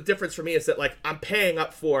the difference for me is that, like, I'm paying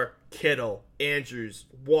up for Kittle, Andrews,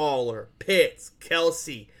 Waller, Pitts,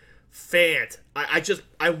 Kelsey, Fant.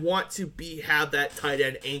 I want to have that tight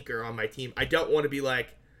end anchor on my team. I don't want to be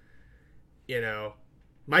like, you know,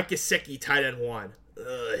 Mike Gesicki, tight end 1.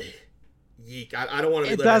 Ugh. Yeek. I don't want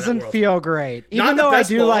to be. It doesn't feel great. Even though I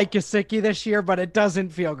do like Gesicki this year, but it doesn't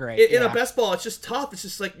feel great. In a best ball, it's just tough. It's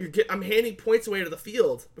just like I'm handing points away to the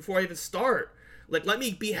field before I even start. Like, let me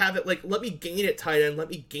gain at tight end. Let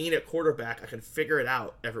me gain at quarterback. I can figure it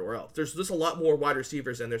out everywhere else. There's just a lot more wide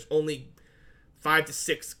receivers, and there's only 5 to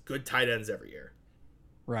 6 good tight ends every year.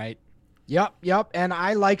 Right. Yep. And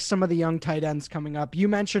I like some of the young tight ends coming up. You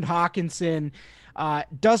mentioned Hawkinson.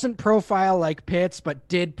 Doesn't profile like Pitts, but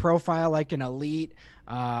did profile like an elite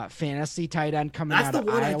fantasy tight end coming out of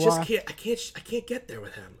Iowa. That's the one I can't get there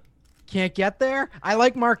with him. Can't get there? I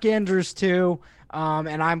like Mark Andrews too.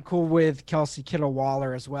 And I'm cool with Kelsey, Kittle,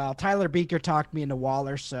 Waller as well. Tyler Beaker talked me into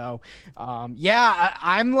Waller. So,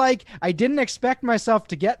 I'm like, I didn't expect myself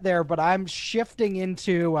to get there, but I'm shifting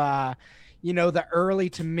into, the early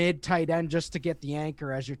to mid tight end just to get the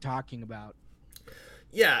anchor as you're talking about.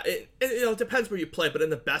 Yeah, it depends where you play, but in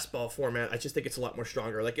the best ball format, I just think it's a lot more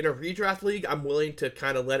stronger. Like in a redraft league, I'm willing to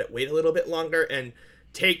kind of let it wait a little bit longer and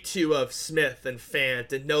take 2 of Smith and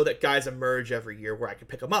Fant and know that guys emerge every year where I can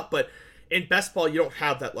pick them up. But in best ball, you don't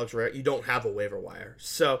have that luxury. You don't have a waiver wire.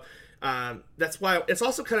 So that's why it's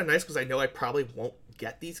also kind of nice because I know I probably won't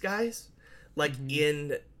get these guys. Like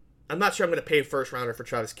I'm not sure I'm going to pay first rounder for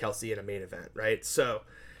Travis Kelce in a main event, right? So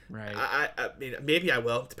right. I mean, maybe I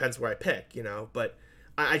will. It depends where I pick, but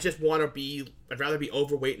I just want to I'd rather be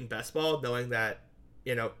overweight in best ball knowing that,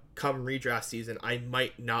 come redraft season, I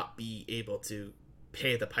might not be able to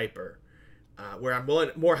pay the piper. Where I'm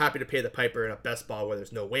more happy to pay the piper in a best ball where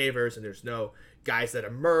there's no waivers and there's no guys that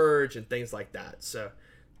emerge and things like that. So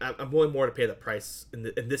I'm willing more to pay the price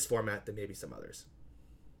in this format than maybe some others.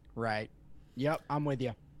 Right. Yep, I'm with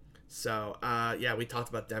you. So, we talked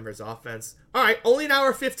about Denver's offense. All right, only an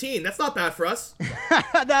hour 15. That's not bad for us.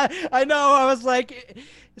 I know. I was like,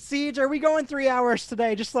 Siege, are we going 3 hours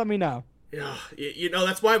today? Just let me know. Yeah,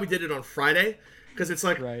 that's why we did it on Friday. Because it's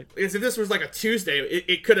like, Right. because if this was like a Tuesday,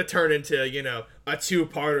 it could have turned into, you know, a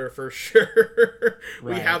two-parter for sure.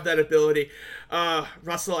 We Right. have that ability.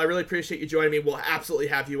 Russell, I really appreciate you joining me. We'll absolutely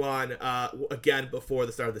have you on again before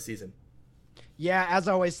the start of the season. Yeah, as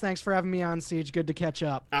always, thanks for having me on, Siege. Good to catch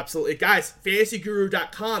up. Absolutely. Guys,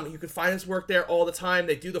 fantasyguru.com. You can find his work there all the time.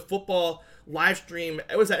 They do the football live stream.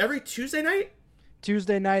 Was that every Tuesday night?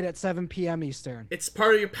 Tuesday night at 7 p.m. Eastern. It's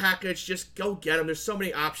part of your package. Just go get them. There's so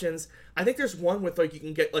many options. I think there's one with like you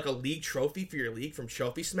can get like a league trophy for your league from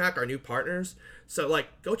Trophy Smack, our new partners. So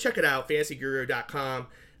like go check it out, fantasyguru.com.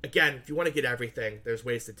 Again, if you want to get everything, there's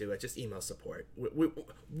ways to do it. Just email support.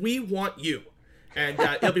 We want you. And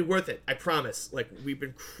it'll be worth it. I promise. Like we've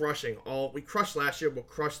been crushing we crushed last year. We'll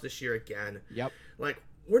crush this year again. Yep. Like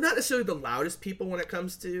we're not necessarily the loudest people when it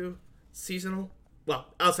comes to seasonal.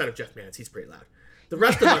 Well, outside of Jeff Mans, he's pretty loud. The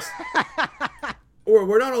rest of us, or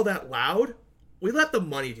we're not all that loud. We let the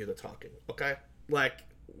money do the talking, okay? Like,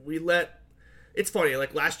 it's funny,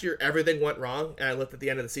 like, last year, everything went wrong, and I looked at the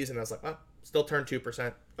end of the season, and I was like, still turned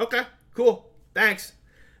 2%. Okay, cool, thanks.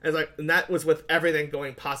 And that was with everything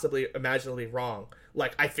going possibly imaginably wrong.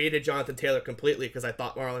 Like, I faded Jonathan Taylor completely because I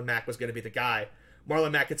thought Marlon Mack was going to be the guy.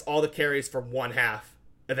 Marlon Mack gets all the carries for one half,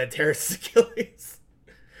 and then tears his Achilles.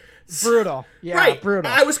 Brutal. Yeah, right. brutal.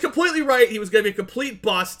 I was completely right. He was going to be a complete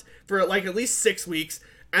bust for like at least 6 weeks,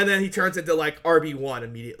 and then he turns into like RB1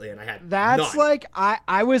 immediately, and I had That's none. like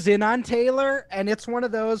I was in on Taylor, and it's one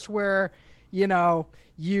of those where, you know,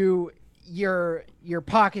 your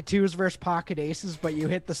pocket twos versus pocket aces, but you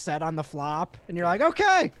hit the set on the flop, and you're like,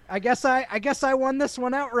 okay, I guess I won this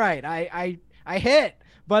one outright. I hit.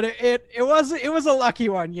 But it was a lucky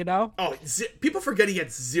one, you know? Oh, people forget he had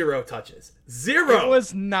 0 touches. 0! It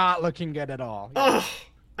was not looking good at all. Oh,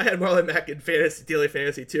 I had Marlon Mack in daily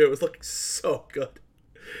fantasy too. It was looking so good.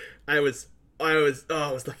 I was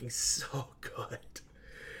looking so good.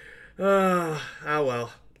 Oh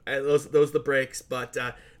well. And those are the breaks. But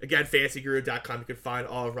again, fantasyguru.com. You can find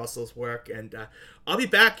all of Russell's work. And I'll be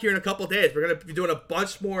back here in a couple days. We're going to be doing a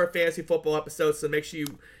bunch more fantasy football episodes. So make sure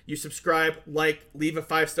you subscribe, leave a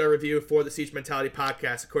 5-star review for the Siege Mentality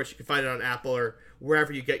podcast. Of course, you can find it on Apple or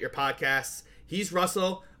wherever you get your podcasts. He's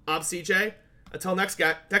Russell. I'm CJ. Until next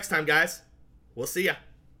time, guys. We'll see ya.